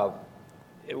 Yeah.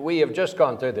 We have just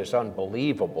gone through this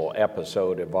unbelievable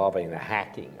episode involving the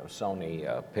hacking of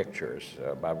Sony pictures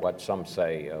by what some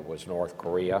say was North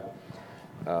Korea.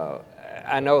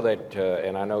 I know that,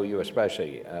 and I know you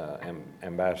especially,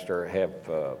 Ambassador,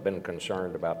 have been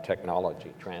concerned about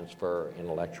technology transfer,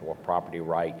 intellectual property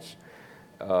rights.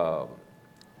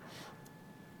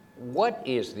 What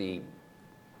is the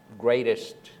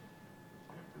greatest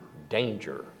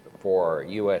danger for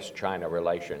U.S.-China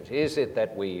relations? Is it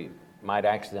that we might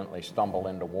accidentally stumble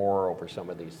into war over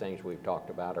some of these things we've talked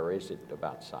about, or is it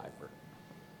about cyber?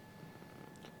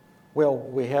 Well,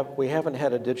 we haven't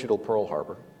had a digital Pearl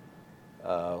Harbor.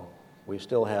 We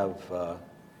still have,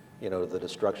 the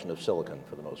destruction of silicon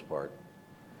for the most part,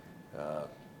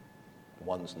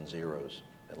 ones and zeros,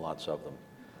 and lots of them.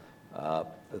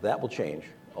 That will change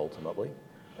ultimately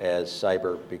as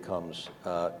cyber becomes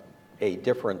a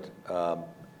different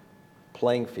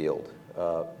playing field,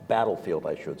 battlefield,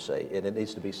 I should say, and it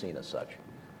needs to be seen as such.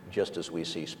 Just as we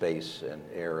see space and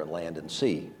air and land and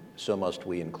sea, so must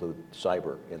we include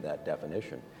cyber in that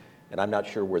definition. And I'm not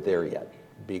sure we're there yet,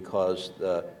 because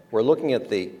we're looking at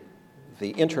the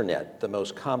internet, the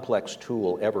most complex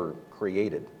tool ever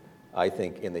created, I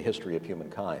think, in the history of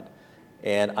humankind.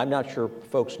 And I'm not sure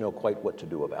folks know quite what to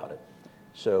do about it.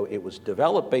 So it was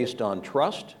developed based on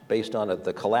trust, based on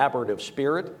the collaborative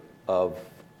spirit of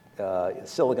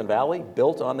Silicon Valley,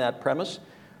 built on that premise,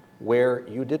 where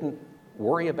you didn't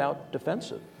worry about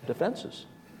defenses.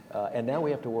 And now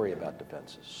we have to worry about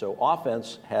defenses. So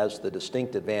offense has the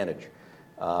distinct advantage,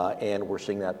 and we're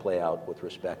seeing that play out with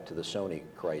respect to the Sony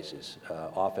crisis.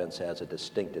 Offense has a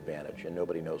distinct advantage, and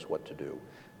nobody knows what to do.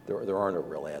 There are no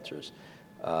real answers.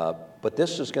 But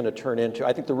this is going to turn into,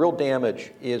 I think the real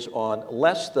damage is on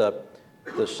less the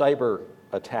cyber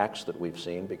attacks that we've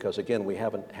seen, because again, we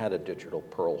haven't had a digital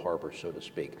Pearl Harbor, so to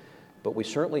speak. But we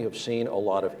certainly have seen a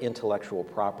lot of intellectual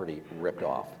property ripped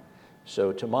off.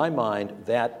 So to my mind,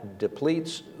 that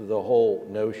depletes the whole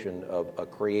notion of a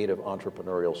creative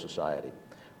entrepreneurial society.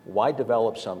 Why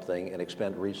develop something and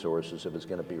expend resources if it's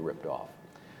going to be ripped off?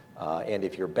 And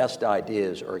if your best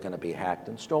ideas are going to be hacked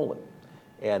and stolen.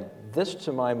 And this,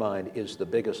 to my mind, is the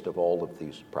biggest of all of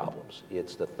these problems.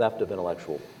 It's the theft of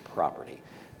intellectual property.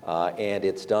 And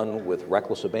it's done with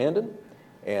reckless abandon,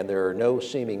 and there are no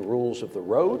seeming rules of the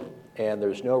road, and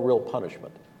there's no real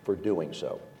punishment for doing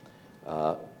so.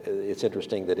 It's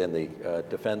interesting that in the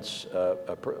Defense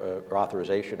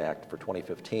Authorization Act for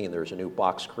 2015, there's a new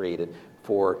box created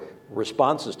for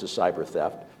responses to cyber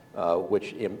theft,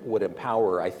 which would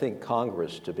empower, I think,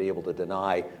 Congress to be able to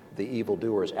deny the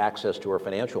evildoers access to our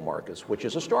financial markets, which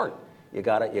is a start. You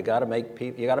gotta make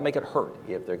it hurt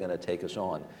if they're going to take us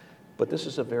on. But this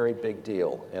is a very big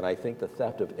deal, and I think the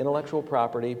theft of intellectual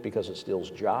property, because it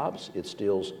steals jobs, it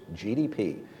steals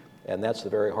GDP, and that's the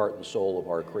very heart and soul of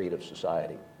our creative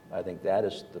society. I think that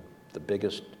is the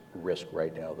biggest risk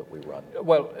right now that we run.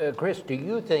 Well, Chris, do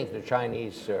you think the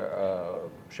Chinese,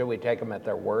 should we take them at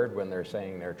their word when they're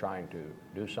saying they're trying to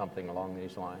do something along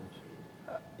these lines?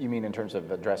 You mean in terms of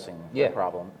addressing Yeah. the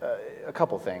problem? A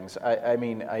couple things. I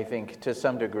mean, I think to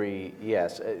some degree,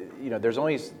 yes. There's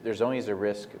always a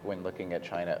risk when looking at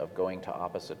China of going to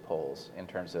opposite poles in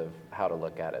terms of how to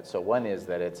look at it. So one is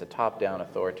that it's a top-down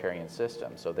authoritarian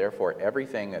system. So therefore,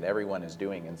 everything that everyone is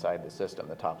doing inside the system,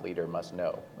 the top leader must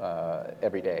know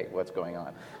every day what's going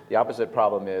on. The opposite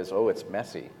problem is, it's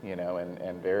messy,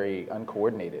 and very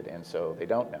uncoordinated, and so they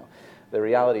don't know. The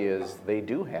reality is they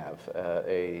do have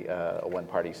a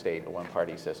one-party state, a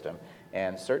one-party system,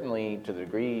 And certainly, to the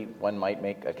degree one might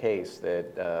make a case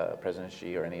that President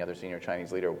Xi or any other senior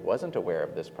Chinese leader wasn't aware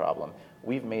of this problem,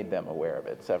 we've made them aware of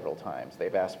it several times.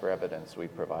 They've asked for evidence,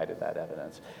 we've provided that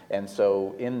evidence. And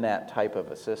so in that type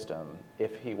of a system,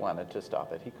 if he wanted to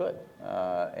stop it, he could.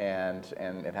 And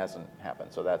it hasn't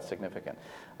happened, so that's significant.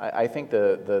 I think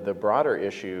the broader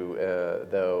issue,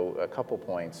 though, a couple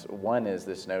points. One is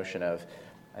this notion of,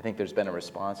 I think there's been a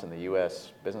response in the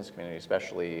U.S. business community,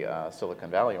 especially Silicon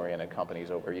Valley-oriented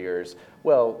companies over years.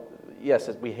 Well, yes,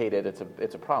 we hate it,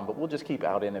 it's a problem, but we'll just keep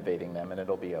out-innovating them and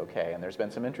it'll be okay. And there's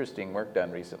been some interesting work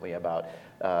done recently about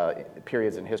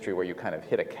periods in history where you kind of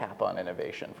hit a cap on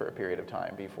innovation for a period of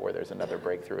time before there's another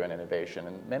breakthrough in innovation.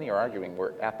 And many are arguing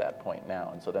we're at that point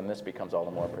now. And so then this becomes all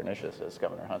the more pernicious, as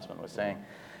Governor Huntsman was saying.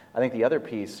 I think the other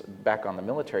piece, back on the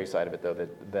military side of it, though,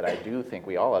 that I do think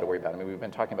we all ought to worry about, I mean, we've been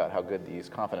talking about how good these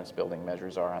confidence-building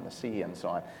measures are on the sea and so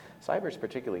on. Cyber is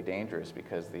particularly dangerous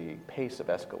because the pace of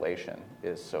escalation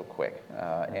is so quick,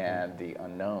 and the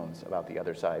unknowns about the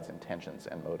other side's intentions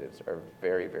and motives are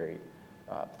very, very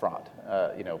fraught.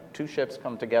 You know, two ships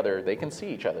come together, they can see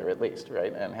each other at least,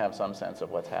 right, and have some sense of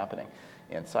what's happening.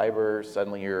 In cyber,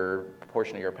 suddenly your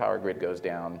portion of your power grid goes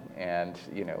down, and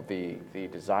you know the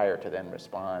desire to then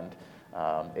respond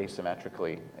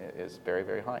asymmetrically is very,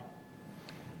 very high.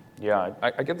 Yeah,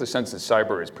 I get the sense that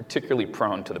cyber is particularly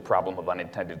prone to the problem of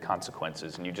unintended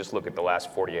consequences, and you just look at the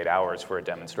last 48 hours for a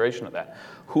demonstration of that.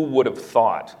 Who would have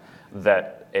thought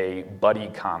that a buddy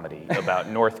comedy about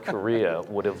North Korea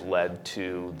would have led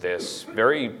to this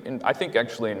very, I think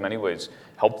actually in many ways,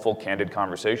 helpful, candid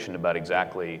conversation about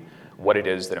exactly what it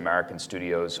is that American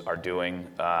studios are doing,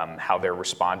 how they're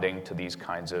responding to these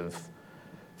kinds of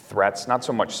threats, not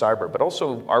so much cyber, but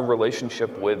also our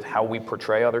relationship with how we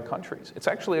portray other countries. It's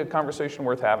actually a conversation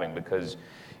worth having because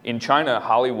in China,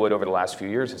 Hollywood over the last few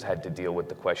years has had to deal with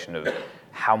the question of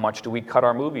how much do we cut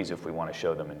our movies if we want to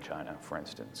show them in China, for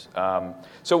instance.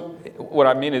 So what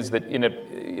I mean is that in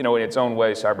its own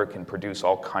way, cyber can produce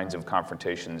all kinds of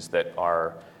confrontations that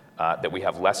are that we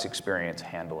have less experience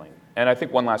handling. And I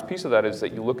think one last piece of that is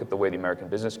that you look at the way the American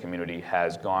business community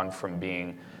has gone from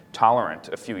being tolerant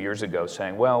a few years ago,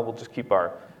 saying, well, we'll just keep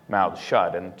our mouths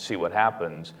shut and see what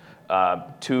happens,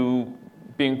 to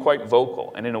being quite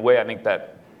vocal. And in a way, I think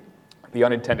that the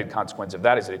unintended consequence of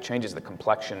that is that it changes the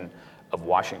complexion of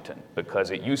Washington,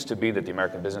 because it used to be that the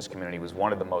American business community was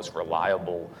one of the most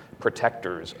reliable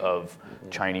protectors of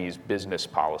Chinese business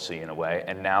policy in a way,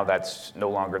 and now that's no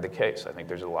longer the case. I think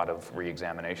there's a lot of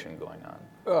re-examination going on.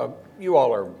 You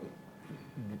all are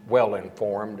well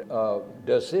informed.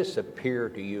 Does this appear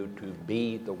to you to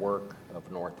be the work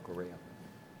of North Korea,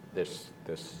 this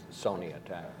Sony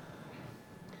attack?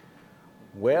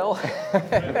 Well,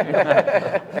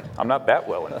 I'm not that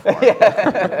well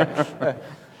informed.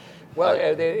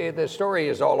 Well, the story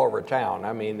is all over town.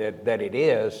 I mean, that it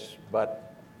is,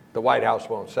 but the White House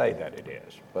won't say that it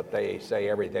is. But they say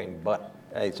everything but.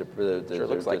 Sure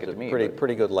looks like it to me,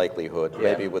 pretty good likelihood,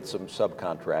 Yeah. maybe with some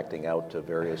subcontracting out to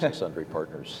various and sundry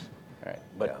partners. Right.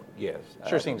 But yes.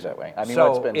 Sure seems that way. I mean, So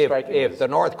what's been if striking is the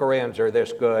North Koreans are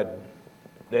this good,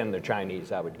 then the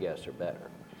Chinese, I would guess, are better.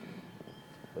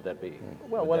 Would that be?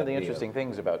 Well, would one of that the be interesting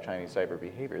things about Chinese cyber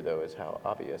behavior, though, is how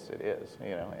obvious it is, you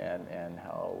know, and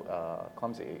how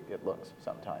clumsy it looks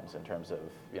sometimes in terms of,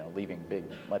 you know, leaving big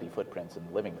muddy footprints in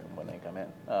the living room when they come in.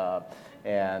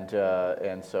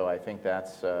 And so I think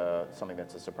that's something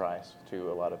that's a surprise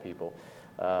to a lot of people.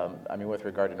 I mean, with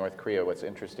regard to North Korea, what's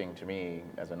interesting to me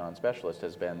as a non-specialist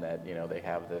has been that, you know, they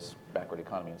have this backward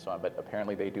economy and so on, but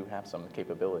apparently they do have some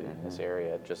capability in this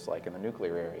area, just like in the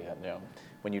nuclear area. You know,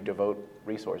 when you devote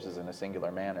resources in a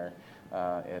singular manner,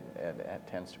 it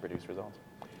tends to produce results.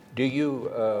 Do you,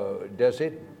 does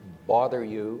it bother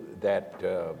you that,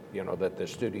 you know, that the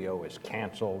studio has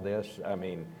canceled this? I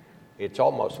mean, it's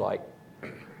almost like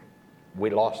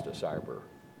we lost a cyber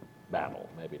battle,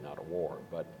 maybe not a war,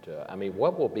 but I mean,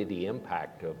 what will be the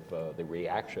impact of the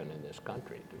reaction in this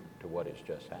country to what has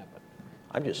just happened?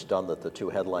 I'm just stunned that the two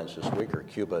headlines this week are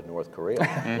Cuba and North Korea.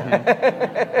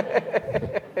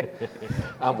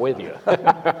 I'm with you.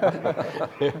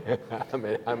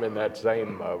 I'm in that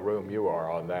same room you are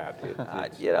on that.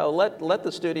 You know, let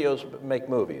the studios make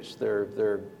movies.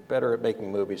 They're better at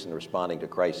making movies and responding to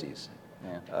crises.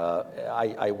 Yeah.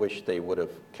 I wish they would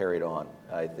have carried on.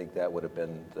 I think that would have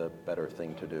been the better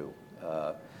thing to do.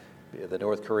 The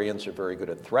North Koreans are very good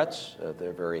at threats.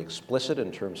 They're very explicit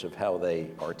in terms of how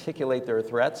they articulate their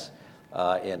threats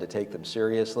and to take them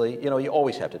seriously. You know, you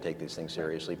always have to take these things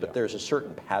seriously, but there's a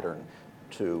certain pattern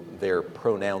to their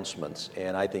pronouncements.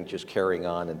 And I think just carrying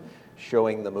on and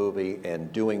showing the movie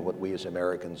and doing what we as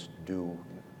Americans do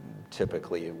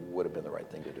typically it would have been the right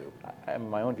thing to do.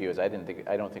 My own view is I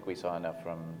don't think we saw enough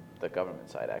from the government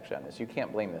side actually on this. You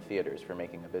can't blame the theaters for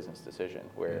making a business decision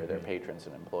where their patrons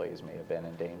and employees may have been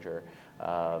in danger.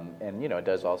 And it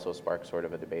does also spark sort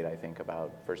of a debate, I think,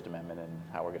 about First Amendment and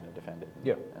how we're going to defend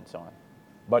it and so on.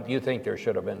 But you think there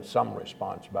should have been some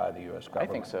response by the U.S. government?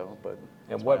 I think so, but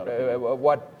and what,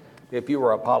 if you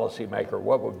were a policymaker,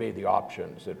 what would be the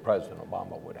options that President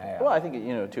Obama would have? Well, I think,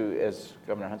 as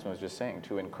Governor Huntsman was just saying,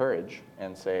 to encourage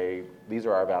and say, these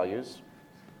are our values,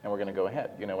 and we're going to go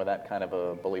ahead. With that kind of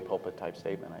a bully pulpit type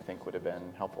statement, I think would have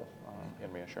been helpful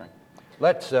in reassuring.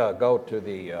 Let's go to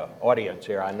the audience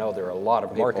here. I know there are a lot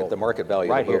of people. The market value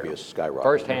right of the movie here. is skyrocketing.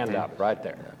 First hand up, right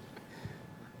there.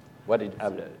 What did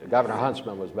Governor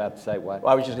Huntsman was about to say? What?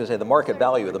 Well, I was just going to say the market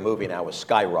value of the movie now is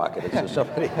skyrocketed. So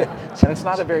somebody, and it's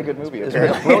not a very good movie. It's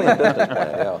a brilliant business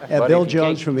plan. Yeah. Bill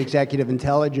Jones from Executive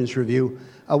Intelligence Review.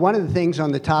 One of the things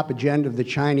on the top agenda of the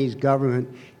Chinese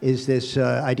government is this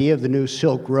idea of the new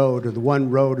Silk Road, or the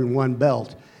one road and one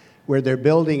belt, where they're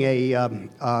building a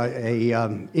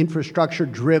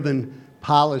infrastructure-driven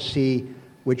policy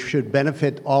which should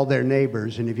benefit all their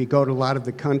neighbors. And if you go to a lot of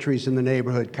the countries in the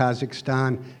neighborhood,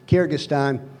 Kazakhstan,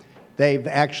 Kyrgyzstan, they've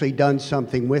actually done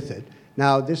something with it.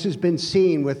 Now, this has been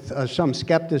seen with some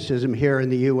skepticism here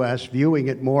in the U.S., viewing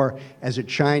it more as a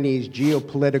Chinese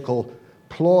geopolitical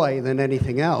ploy than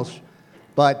anything else.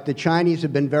 But the Chinese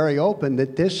have been very open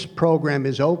that this program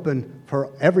is open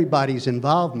for everybody's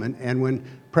involvement. And when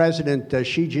President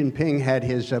Xi Jinping had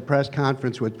his press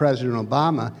conference with President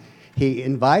Obama, he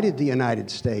invited the United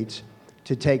States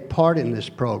to take part in this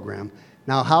program.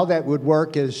 Now, how that would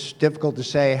work is difficult to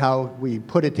say, how we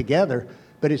put it together,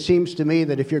 but it seems to me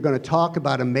that if you're going to talk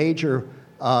about a major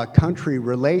country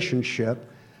relationship,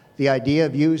 the idea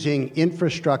of using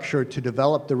infrastructure to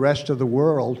develop the rest of the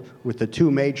world with the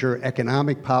two major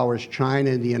economic powers,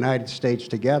 China and the United States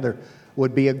together,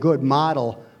 would be a good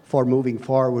model for moving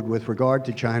forward with regard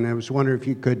to China. I was wondering if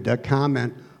you could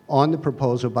comment on the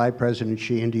proposal by President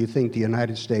Xi, and do you think the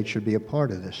United States should be a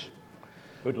part of this?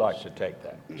 Who'd like to take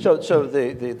that? So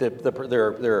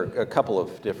there are a couple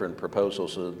of different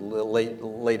proposals. The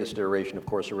latest iteration, of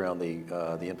course, around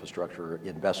the infrastructure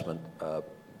investment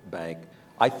bank.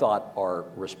 I thought our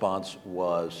response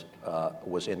was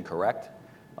incorrect.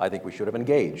 I think we should have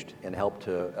engaged and helped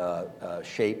to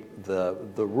shape the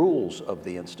rules of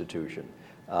the institution,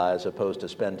 as opposed to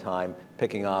spend time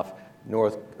picking off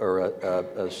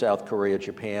South Korea,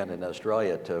 Japan, and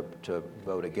Australia to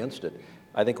vote against it.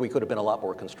 I think we could have been a lot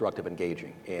more constructive,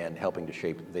 engaging, and helping to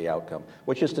shape the outcome.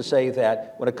 Which is to say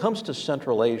that when it comes to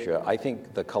Central Asia, I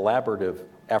think the collaborative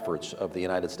efforts of the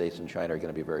United States and China are going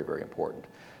to be very, very important.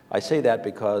 I say that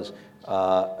because,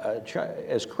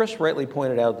 as Chris rightly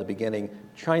pointed out at the beginning,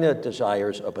 China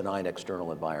desires a benign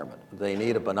external environment. They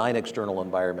need a benign external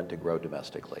environment to grow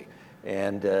domestically.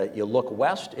 And you look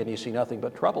west and you see nothing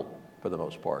but trouble for the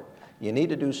most part. You need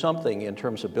to do something in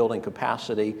terms of building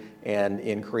capacity and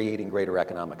in creating greater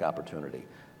economic opportunity.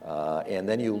 And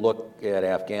then you look at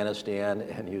Afghanistan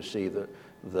and you see the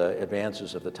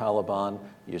advances of the Taliban.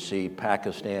 You see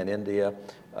Pakistan, India,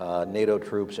 NATO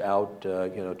troops out,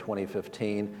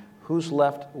 2015. Who's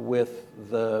left with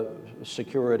the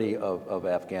security of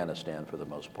Afghanistan for the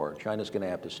most part? China's going to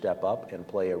have to step up and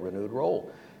play a renewed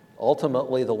role.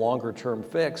 Ultimately, the longer-term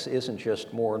fix isn't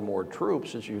just more and more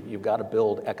troops, is you've got to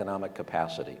build economic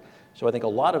capacity. So I think a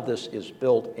lot of this is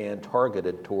built and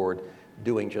targeted toward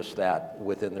doing just that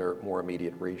within their more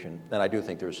immediate region. And I do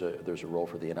think there's a role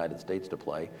for the United States to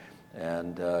play.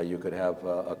 And you could have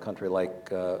a country like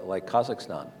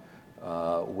Kazakhstan,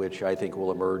 which I think will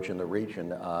emerge in the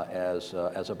region as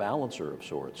a balancer of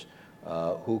sorts,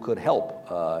 who could help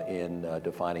in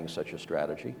defining such a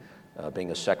strategy.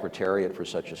 Being a secretariat for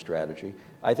such a strategy.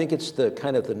 I think it's the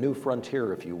kind of the new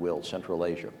frontier, if you will, Central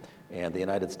Asia. And the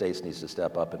United States needs to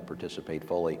step up and participate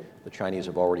fully. The Chinese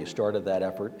have already started that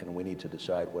effort, and we need to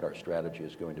decide what our strategy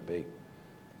is going to be.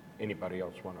 Anybody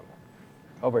else want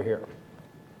to? Over here.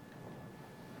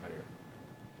 Right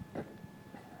here.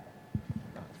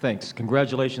 Thanks.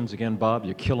 Congratulations again, Bob.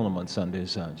 You're killing them on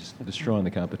Sundays, just destroying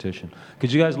the competition.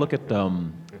 Could you guys look at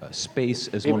space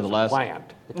as one of the last...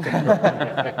 Plant.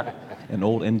 An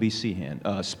old NBC hand.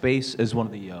 Space is one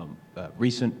of the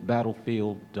recent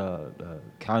battlefield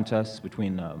contests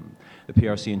between the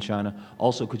PRC and China.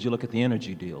 Also, could you look at the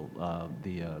energy deal,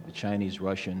 the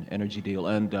Chinese-Russian energy deal,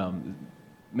 and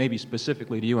maybe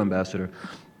specifically to you, Ambassador,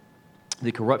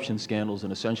 the corruption scandals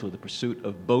and essentially the pursuit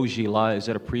of Beau Gilai? Is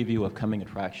that a preview of coming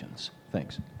attractions?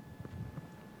 Thanks.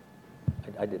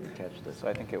 I didn't catch this. So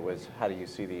I think it was, how do you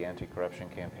see the anti-corruption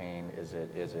campaign? Is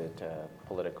it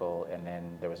political? And then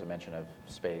there was a mention of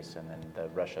space, and then the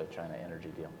Russia-China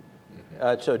energy deal.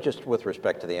 So just with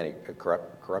respect to the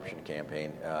anti-corruption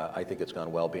campaign, I think it's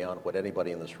gone well beyond what anybody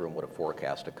in this room would have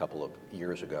forecast a couple of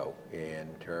years ago in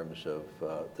terms of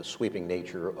the sweeping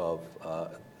nature of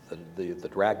the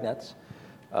dragnets.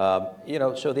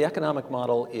 So the economic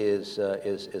model is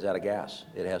out of gas.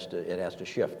 It has to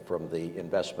shift from the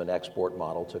investment export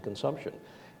model to consumption.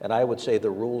 And I would say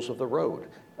the rules of the road,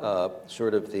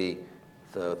 sort of the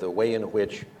way in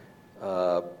which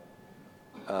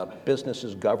business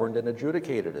is governed and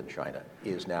adjudicated in China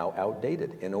is now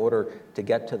outdated. In order to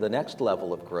get to the next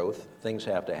level of growth, things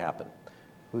have to happen.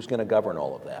 Who's going to govern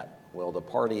all of that? Well, the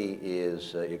party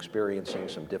is experiencing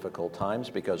some difficult times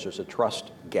because there's a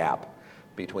trust gap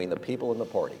between the people and the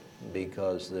party,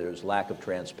 because there's lack of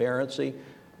transparency,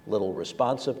 little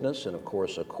responsiveness, and of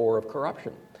course a core of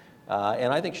corruption.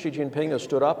 And I think Xi Jinping has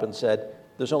stood up and said,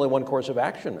 there's only one course of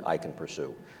action I can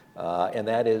pursue, and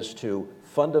that is to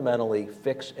fundamentally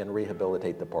fix and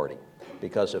rehabilitate the party.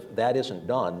 Because if that isn't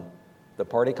done, the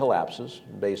party collapses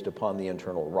based upon the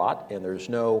internal rot, and there's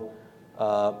no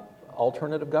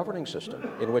alternative governing system,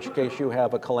 in which case you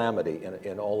have a calamity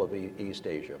in all of East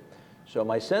Asia. So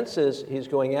my sense is he's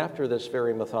going after this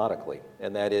very methodically,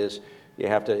 and that is you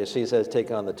have to, as he says,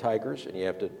 take on the tigers, and you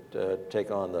have to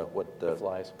take on the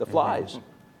flies. The flies.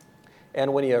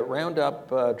 And when you round up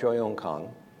Zhou Kang,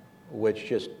 which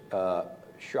just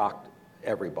shocked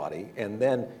everybody, and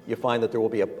then you find that there will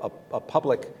be a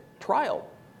public trial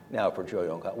now for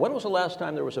Zhou Kang. When was the last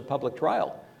time there was a public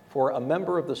trial for a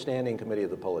member of the Standing Committee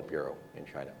of the Politburo in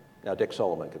China? Now, Dick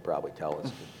Solomon could probably tell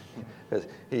us, because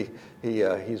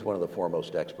he's one of the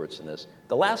foremost experts in this.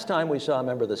 The last time we saw a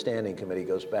member of the Standing Committee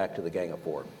goes back to the Gang of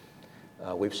Four.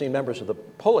 We've seen members of the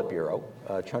Politburo,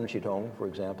 Chen Shitong, for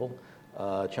example,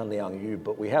 Chen Liangyu,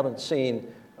 but we haven't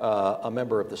seen a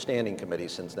member of the Standing Committee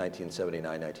since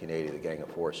 1979, 1980, the Gang of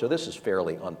Four. So this is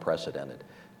fairly unprecedented.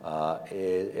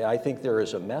 I think there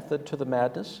is a method to the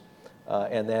madness,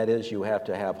 and that is you have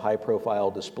to have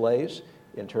high-profile displays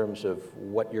in terms of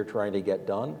what you're trying to get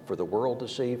done for the world to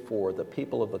see, for the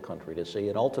people of the country to see,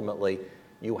 and ultimately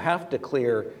you have to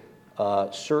clear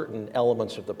certain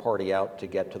elements of the party out to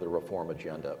get to the reform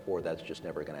agenda, or that's just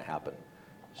never going to happen.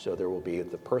 So there will be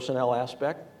the personnel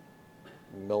aspect,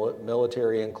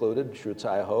 military included, Xu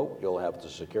Caiho. You'll have the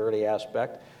security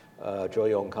aspect,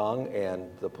 Zhou Kang, and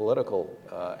the political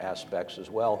aspects as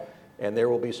well. And there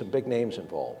will be some big names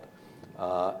involved.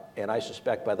 And I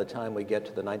suspect by the time we get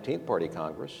to the 19th Party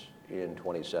Congress in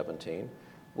 2017,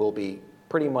 we'll be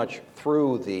pretty much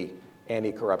through the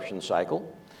anti-corruption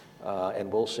cycle.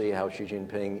 And we'll see how Xi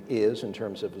Jinping is in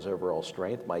terms of his overall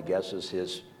strength. My guess is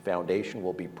his foundation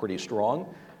will be pretty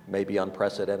strong, maybe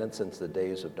unprecedented since the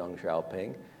days of Deng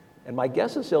Xiaoping. And my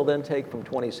guess is he'll then take from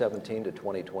 2017 to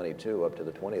 2022 up to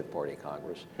the 20th Party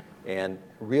Congress and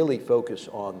really focus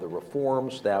on the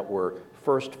reforms that were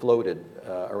first floated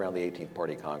around the 18th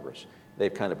Party Congress.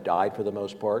 They've kind of died for the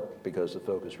most part because the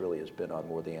focus really has been on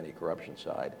more the anti-corruption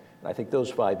side. And I think those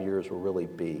 5 years will really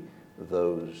be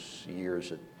those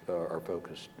years that are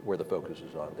focused, where the focus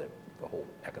is on the whole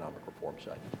economic reform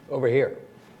side. Over here,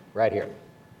 right here.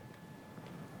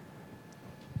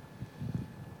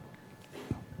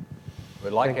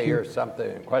 We'd like to hear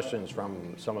questions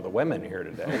from some of the women here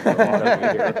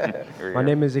today. My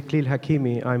name is Iqlil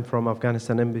Hakimi. I'm from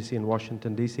Afghanistan Embassy in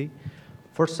Washington, D.C.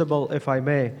 First of all, if I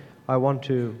may, I want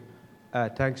to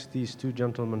thank these two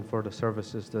gentlemen for the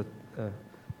services that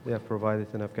they have provided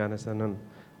in Afghanistan, and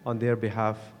on their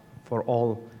behalf for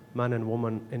all men and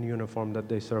women in uniform that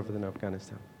they served in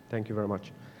Afghanistan. Thank you very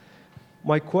much.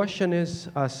 My question is,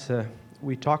 as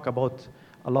we talk about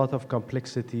a lot of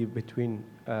complexity between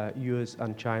U.S.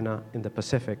 and China in the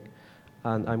Pacific,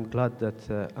 and I'm glad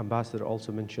that Ambassador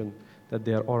also mentioned that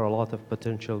there are a lot of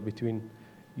potential between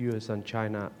U.S. and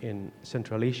China in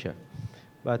Central Asia.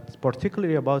 But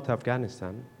particularly about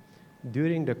Afghanistan,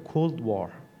 during the Cold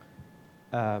War,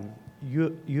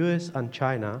 U.S. and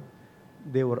China,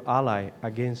 they were allies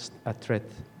against a threat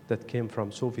that came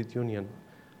from Soviet Union,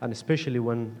 and especially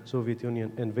when Soviet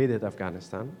Union invaded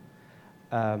Afghanistan,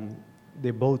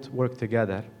 they both worked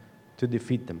together to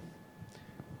defeat them.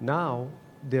 Now,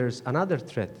 there's another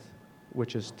threat,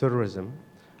 which is terrorism,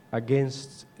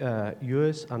 against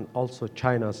U.S. and also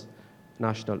China's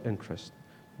national interest.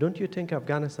 Don't you think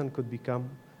Afghanistan could become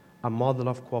a model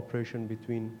of cooperation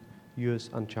between U.S.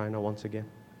 and China once again?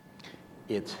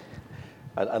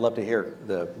 I'd love to hear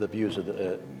the views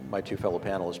of my two fellow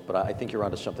panelists, but I think you're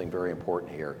onto something very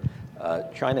important here.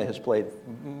 China has played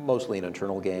mostly an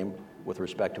internal game with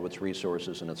respect to its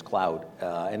resources and its clout.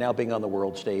 And now being on the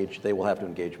world stage, they will have to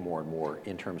engage more and more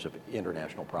in terms of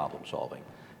international problem solving.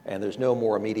 And there's no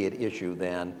more immediate issue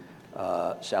than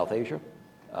South Asia,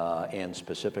 and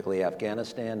specifically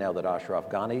Afghanistan, now that Ashraf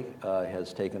Ghani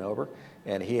has taken over.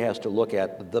 And he has to look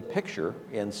at the picture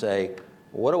and say,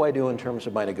 what do I do in terms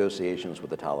of my negotiations with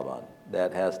the Taliban?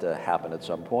 That has to happen at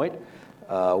some point.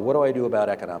 What do I do about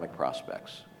economic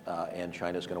prospects? And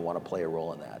China's going to want to play a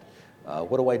role in that.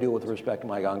 What do I do with respect to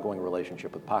my ongoing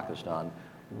relationship with Pakistan,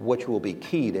 which will be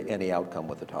key to any outcome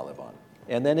with the Taliban?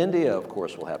 And then India, of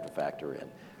course, will have to factor in.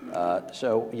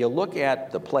 So you look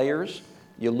at the players,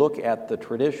 you look at the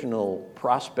traditional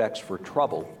prospects for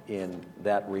trouble in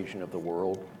that region of the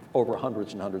world over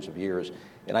hundreds and hundreds of years,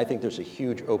 and I think there's a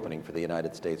huge opening for the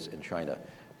United States and China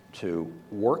to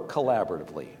work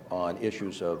collaboratively on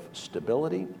issues of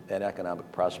stability and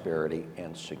economic prosperity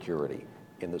and security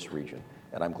in this region.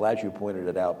 And I'm glad you pointed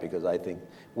it out, because I think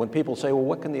when people say, well,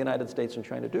 what can the United States and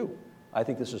China do? I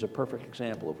think this is a perfect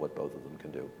example of what both of them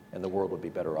can do, and the world would be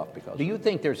better off because Do you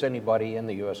think there's anybody in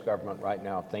the U.S. government right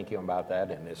now thinking about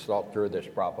that and has thought through this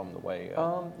problem the way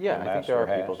Yeah, I think there are Ambassador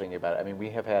people has? thinking about it. I mean, we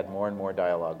have had more and more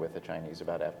dialogue with the Chinese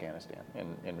about Afghanistan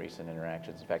in recent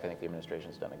interactions. In fact, I think the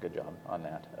administration's done a good job on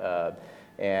that.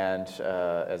 As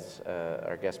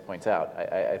our guest points out,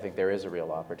 I think there is a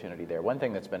real opportunity there. One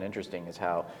thing that's been interesting is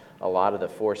how a lot of the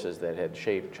forces that had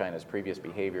shaped China's previous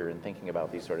behavior in thinking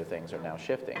about these sort of things are now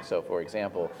shifting. So, for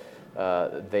example,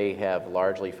 they have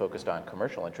largely focused on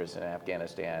commercial interests in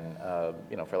Afghanistan,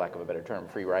 for lack of a better term,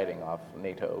 free riding off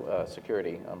NATO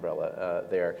security umbrella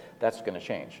there. That's going to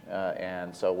change.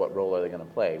 And so what role are they going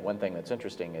to play? One thing that's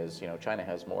interesting is, China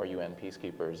has more UN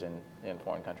peacekeepers in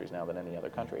foreign countries now than any other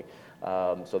country.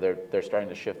 So they're starting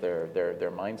to shift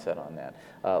their mindset on that.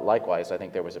 Likewise, I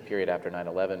think there was a period after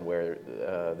 9/11 where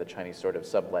the Chinese sort of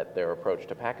sublet their approach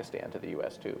to Pakistan to the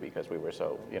U.S. too, because we were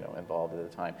so involved at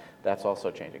the time. That's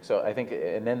also changing. So I think,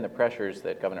 and then the pressures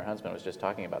that Governor Huntsman was just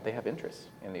talking about, they have interests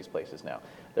in these places now.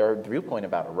 Their viewpoint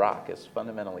about Iraq is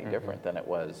fundamentally different than it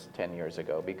was 10 years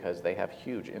ago, because they have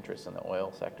huge interests in the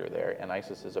oil sector there, and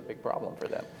ISIS is a big problem for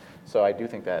them. So I do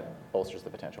think that bolsters the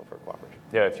potential for cooperation.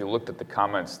 Yeah, if you looked at the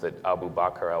comments that Abu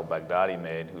Bakr al-Baghdadi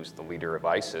made, who's the leader of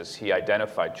ISIS, he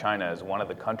identified China as one of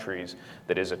the countries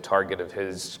that is a target of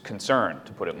his concern,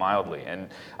 to put it mildly. And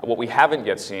what we haven't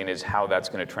yet seen is how that's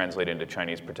going to translate into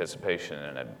Chinese participation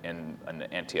in an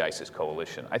anti-ISIS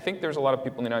coalition. I think there's a lot of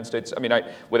people in the United States,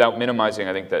 without minimizing,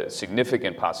 I think, the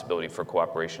significant possibility for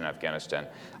cooperation in Afghanistan,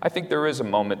 I think there is a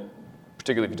moment,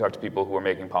 particularly if you talk to people who are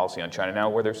making policy on China now,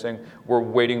 where they're saying, we're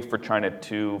waiting for China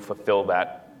to fulfill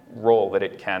that role that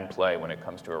it can play when it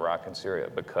comes to Iraq and Syria.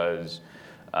 Because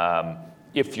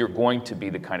if you're going to be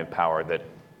the kind of power that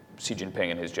Xi Jinping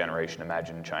and his generation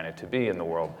imagined China to be in the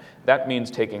world, that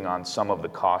means taking on some of the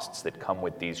costs that come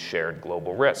with these shared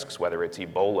global risks, whether it's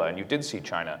Ebola, and you did see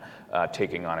China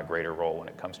taking on a greater role when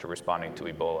it comes to responding to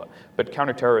Ebola. But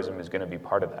counterterrorism is going to be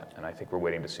part of that, and I think we're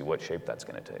waiting to see what shape that's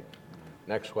going to take.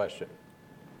 Next question.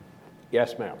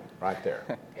 Yes, ma'am, right there.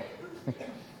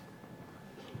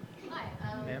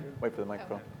 Hi. Wait for the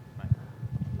microphone.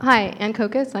 Hi, Ann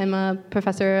Kokis. I'm a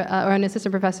professor or an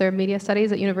assistant professor of media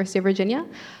studies at University of Virginia.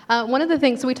 One of the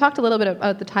things, so we talked a little bit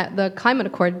about the climate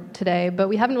accord today, but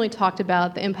we haven't really talked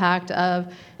about the impact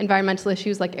of environmental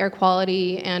issues like air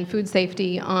quality and food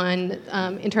safety on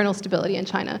internal stability in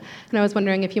China. And I was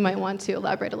wondering if you might want to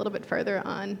elaborate a little bit further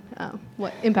on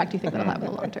what impact you think that'll have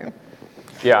in the long term.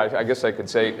 Yeah, I guess I could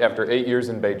say after 8 years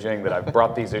in Beijing that I've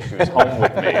brought these issues home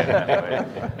with me.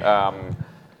 Anyway.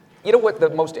 You know what, the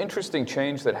most interesting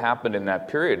change that happened in that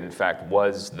period, in fact,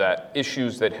 was that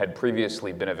issues that had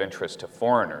previously been of interest to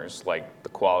foreigners, like the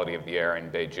quality of the air in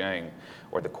Beijing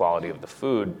or the quality of the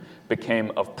food,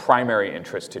 became of primary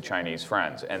interest to Chinese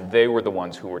friends. And they were the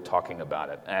ones who were talking about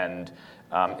it. And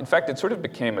in fact, it sort of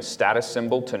became a status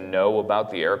symbol to know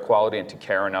about the air quality and to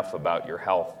care enough about your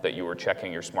health that you were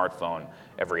checking your smartphone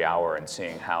every hour and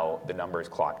seeing how the numbers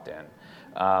clocked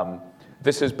in.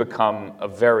 This has become a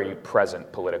very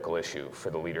present political issue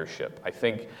for the leadership. I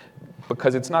think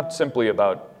because it's not simply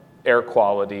about air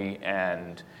quality,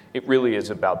 and it really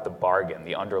is about the bargain,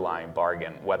 the underlying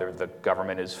bargain, whether the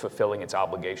government is fulfilling its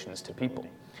obligations to people.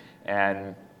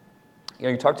 And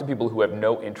you talk to people who have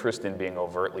no interest in being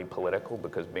overtly political,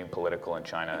 because being political in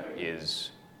China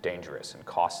is dangerous and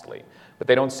costly. But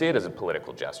they don't see it as a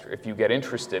political gesture. If you get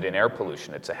interested in air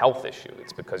pollution, it's a health issue.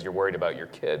 It's because you're worried about your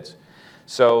kids.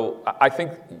 So I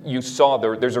think you saw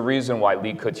there's a reason why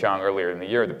Li Keqiang earlier in the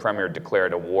year, the premier,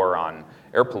 declared a war on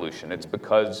air pollution. It's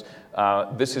because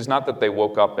this is not that they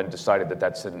woke up and decided that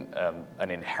that's an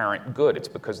inherent good. It's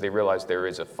because they realize there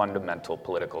is a fundamental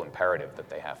political imperative that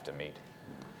they have to meet.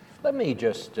 Let me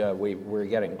just, we're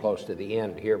getting close to the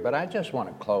end here, but I just want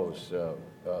to close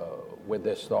with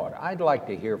this thought. I'd like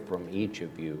to hear from each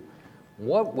of you.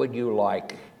 What would you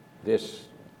like this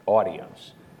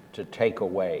audience to take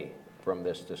away from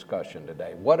this discussion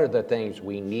today? What are the things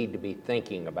we need to be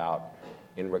thinking about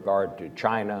in regard to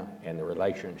China and the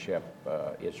relationship,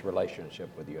 its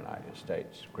relationship with the United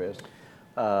States? Chris?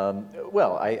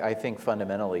 Well, I think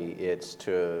fundamentally it's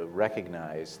to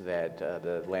recognize that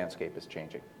the landscape is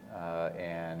changing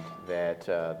and that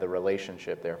the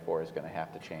relationship, therefore, is going to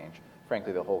have to change.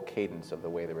 Frankly, the whole cadence of the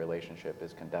way the relationship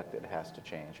is conducted has to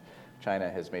change. China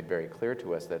has made very clear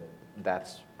to us that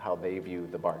that's how they view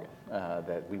the bargain,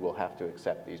 that we will have to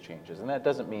accept these changes. And that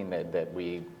doesn't mean that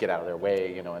we get out of their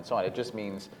way, and so on. It just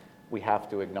means we have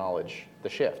to acknowledge the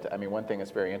shift. I mean, one thing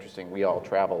that's very interesting, we all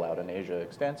travel out in Asia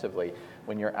extensively.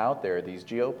 When you're out there, these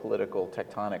geopolitical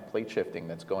tectonic plate shifting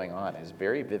that's going on is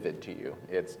very vivid to you.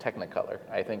 It's technicolor.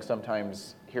 I think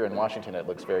sometimes here in Washington it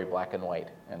looks very black and white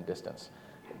and distant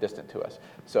to us.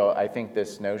 So I think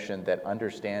this notion that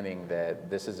understanding that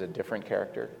this is a different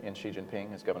character in Xi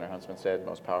Jinping, as Governor Huntsman said,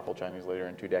 most powerful Chinese leader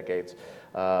in 2 decades.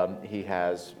 He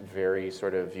has very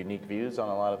sort of unique views on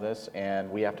a lot of this,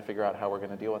 and we have to figure out how we're going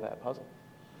to deal with that puzzle.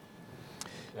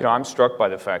 I'm struck by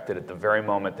the fact that at the very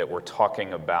moment that we're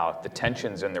talking about the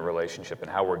tensions in the relationship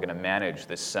and how we're going to manage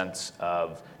this sense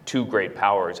of 2 great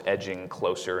powers edging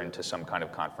closer into some kind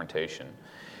of confrontation,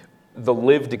 the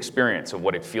lived experience of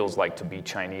what it feels like to be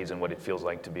Chinese and what it feels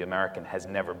like to be American has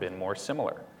never been more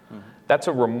similar. Mm-hmm. That's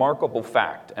a remarkable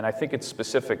fact, and I think it's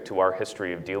specific to our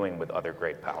history of dealing with other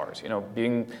great powers.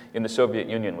 Being in the Soviet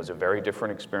Union was a very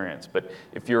different experience, but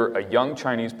if you're a young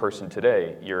Chinese person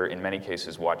today, you're in many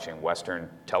cases watching Western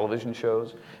television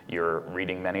shows, you're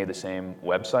reading many of the same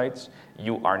websites,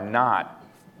 you are not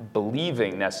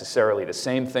believing necessarily the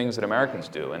same things that Americans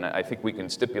do. And I think we can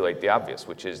stipulate the obvious,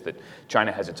 which is that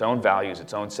China has its own values,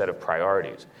 its own set of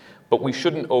priorities. But we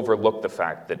shouldn't overlook the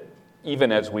fact that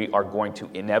even as we are going to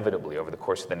inevitably, over the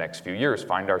course of the next few years,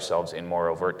 find ourselves in more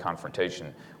overt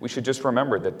confrontation, we should just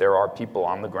remember that there are people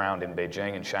on the ground in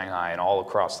Beijing and Shanghai and all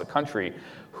across the country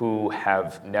who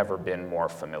have never been more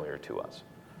familiar to us.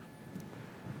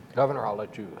 Governor, I'll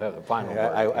let you have the final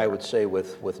word. I would say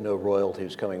with no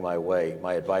royalties coming my way,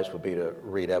 my advice would be to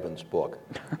read Evan's book.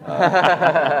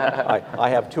 I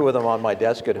have 2 of them on my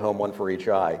desk at home, 1 for each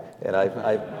eye, and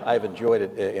I've enjoyed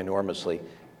it enormously.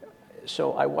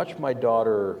 So I watched my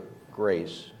daughter,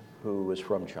 Grace, who is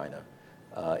from China,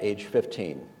 age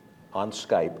 15, on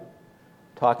Skype,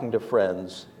 talking to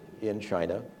friends in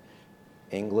China,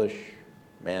 English,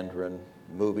 Mandarin,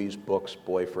 movies, books,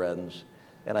 boyfriends.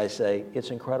 And I say, it's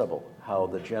incredible how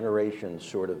the generation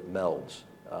sort of melds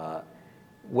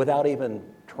without even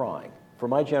trying. For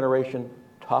my generation,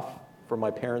 tough. For my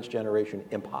parents' generation,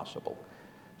 impossible.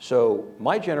 So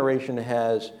my generation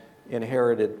has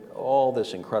inherited all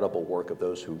this incredible work of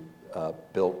those who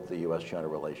built the U.S.-China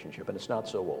relationship, and it's not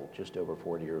so old, just over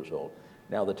 40 years old.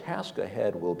 Now the task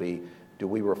ahead will be, do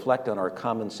we reflect on our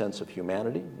common sense of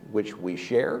humanity, which we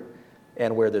share,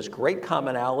 and where there's great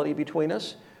commonality between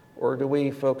us, or do we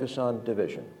focus on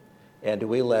division? And do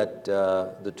we let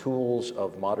the tools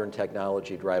of modern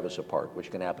technology drive us apart, which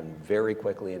can happen very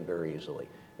quickly and very easily?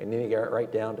 And then you get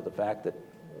right down to the fact that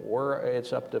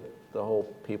it's up to the whole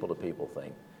people-to-people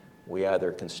thing. We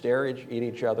either can stare at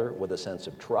each other with a sense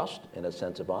of trust and a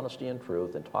sense of honesty and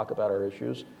truth and talk about our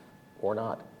issues, or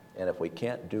not. And if we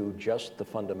can't do just the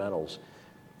fundamentals,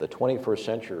 the 21st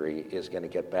century is going to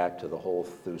get back to the whole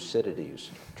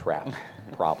Thucydides trap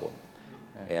problem.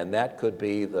 And that could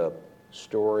be the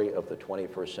story of the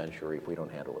 21st century if we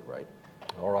don't handle it right.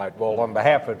 All right. Well, on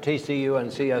behalf of TCU and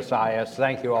CSIS,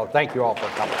 thank you all for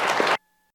coming.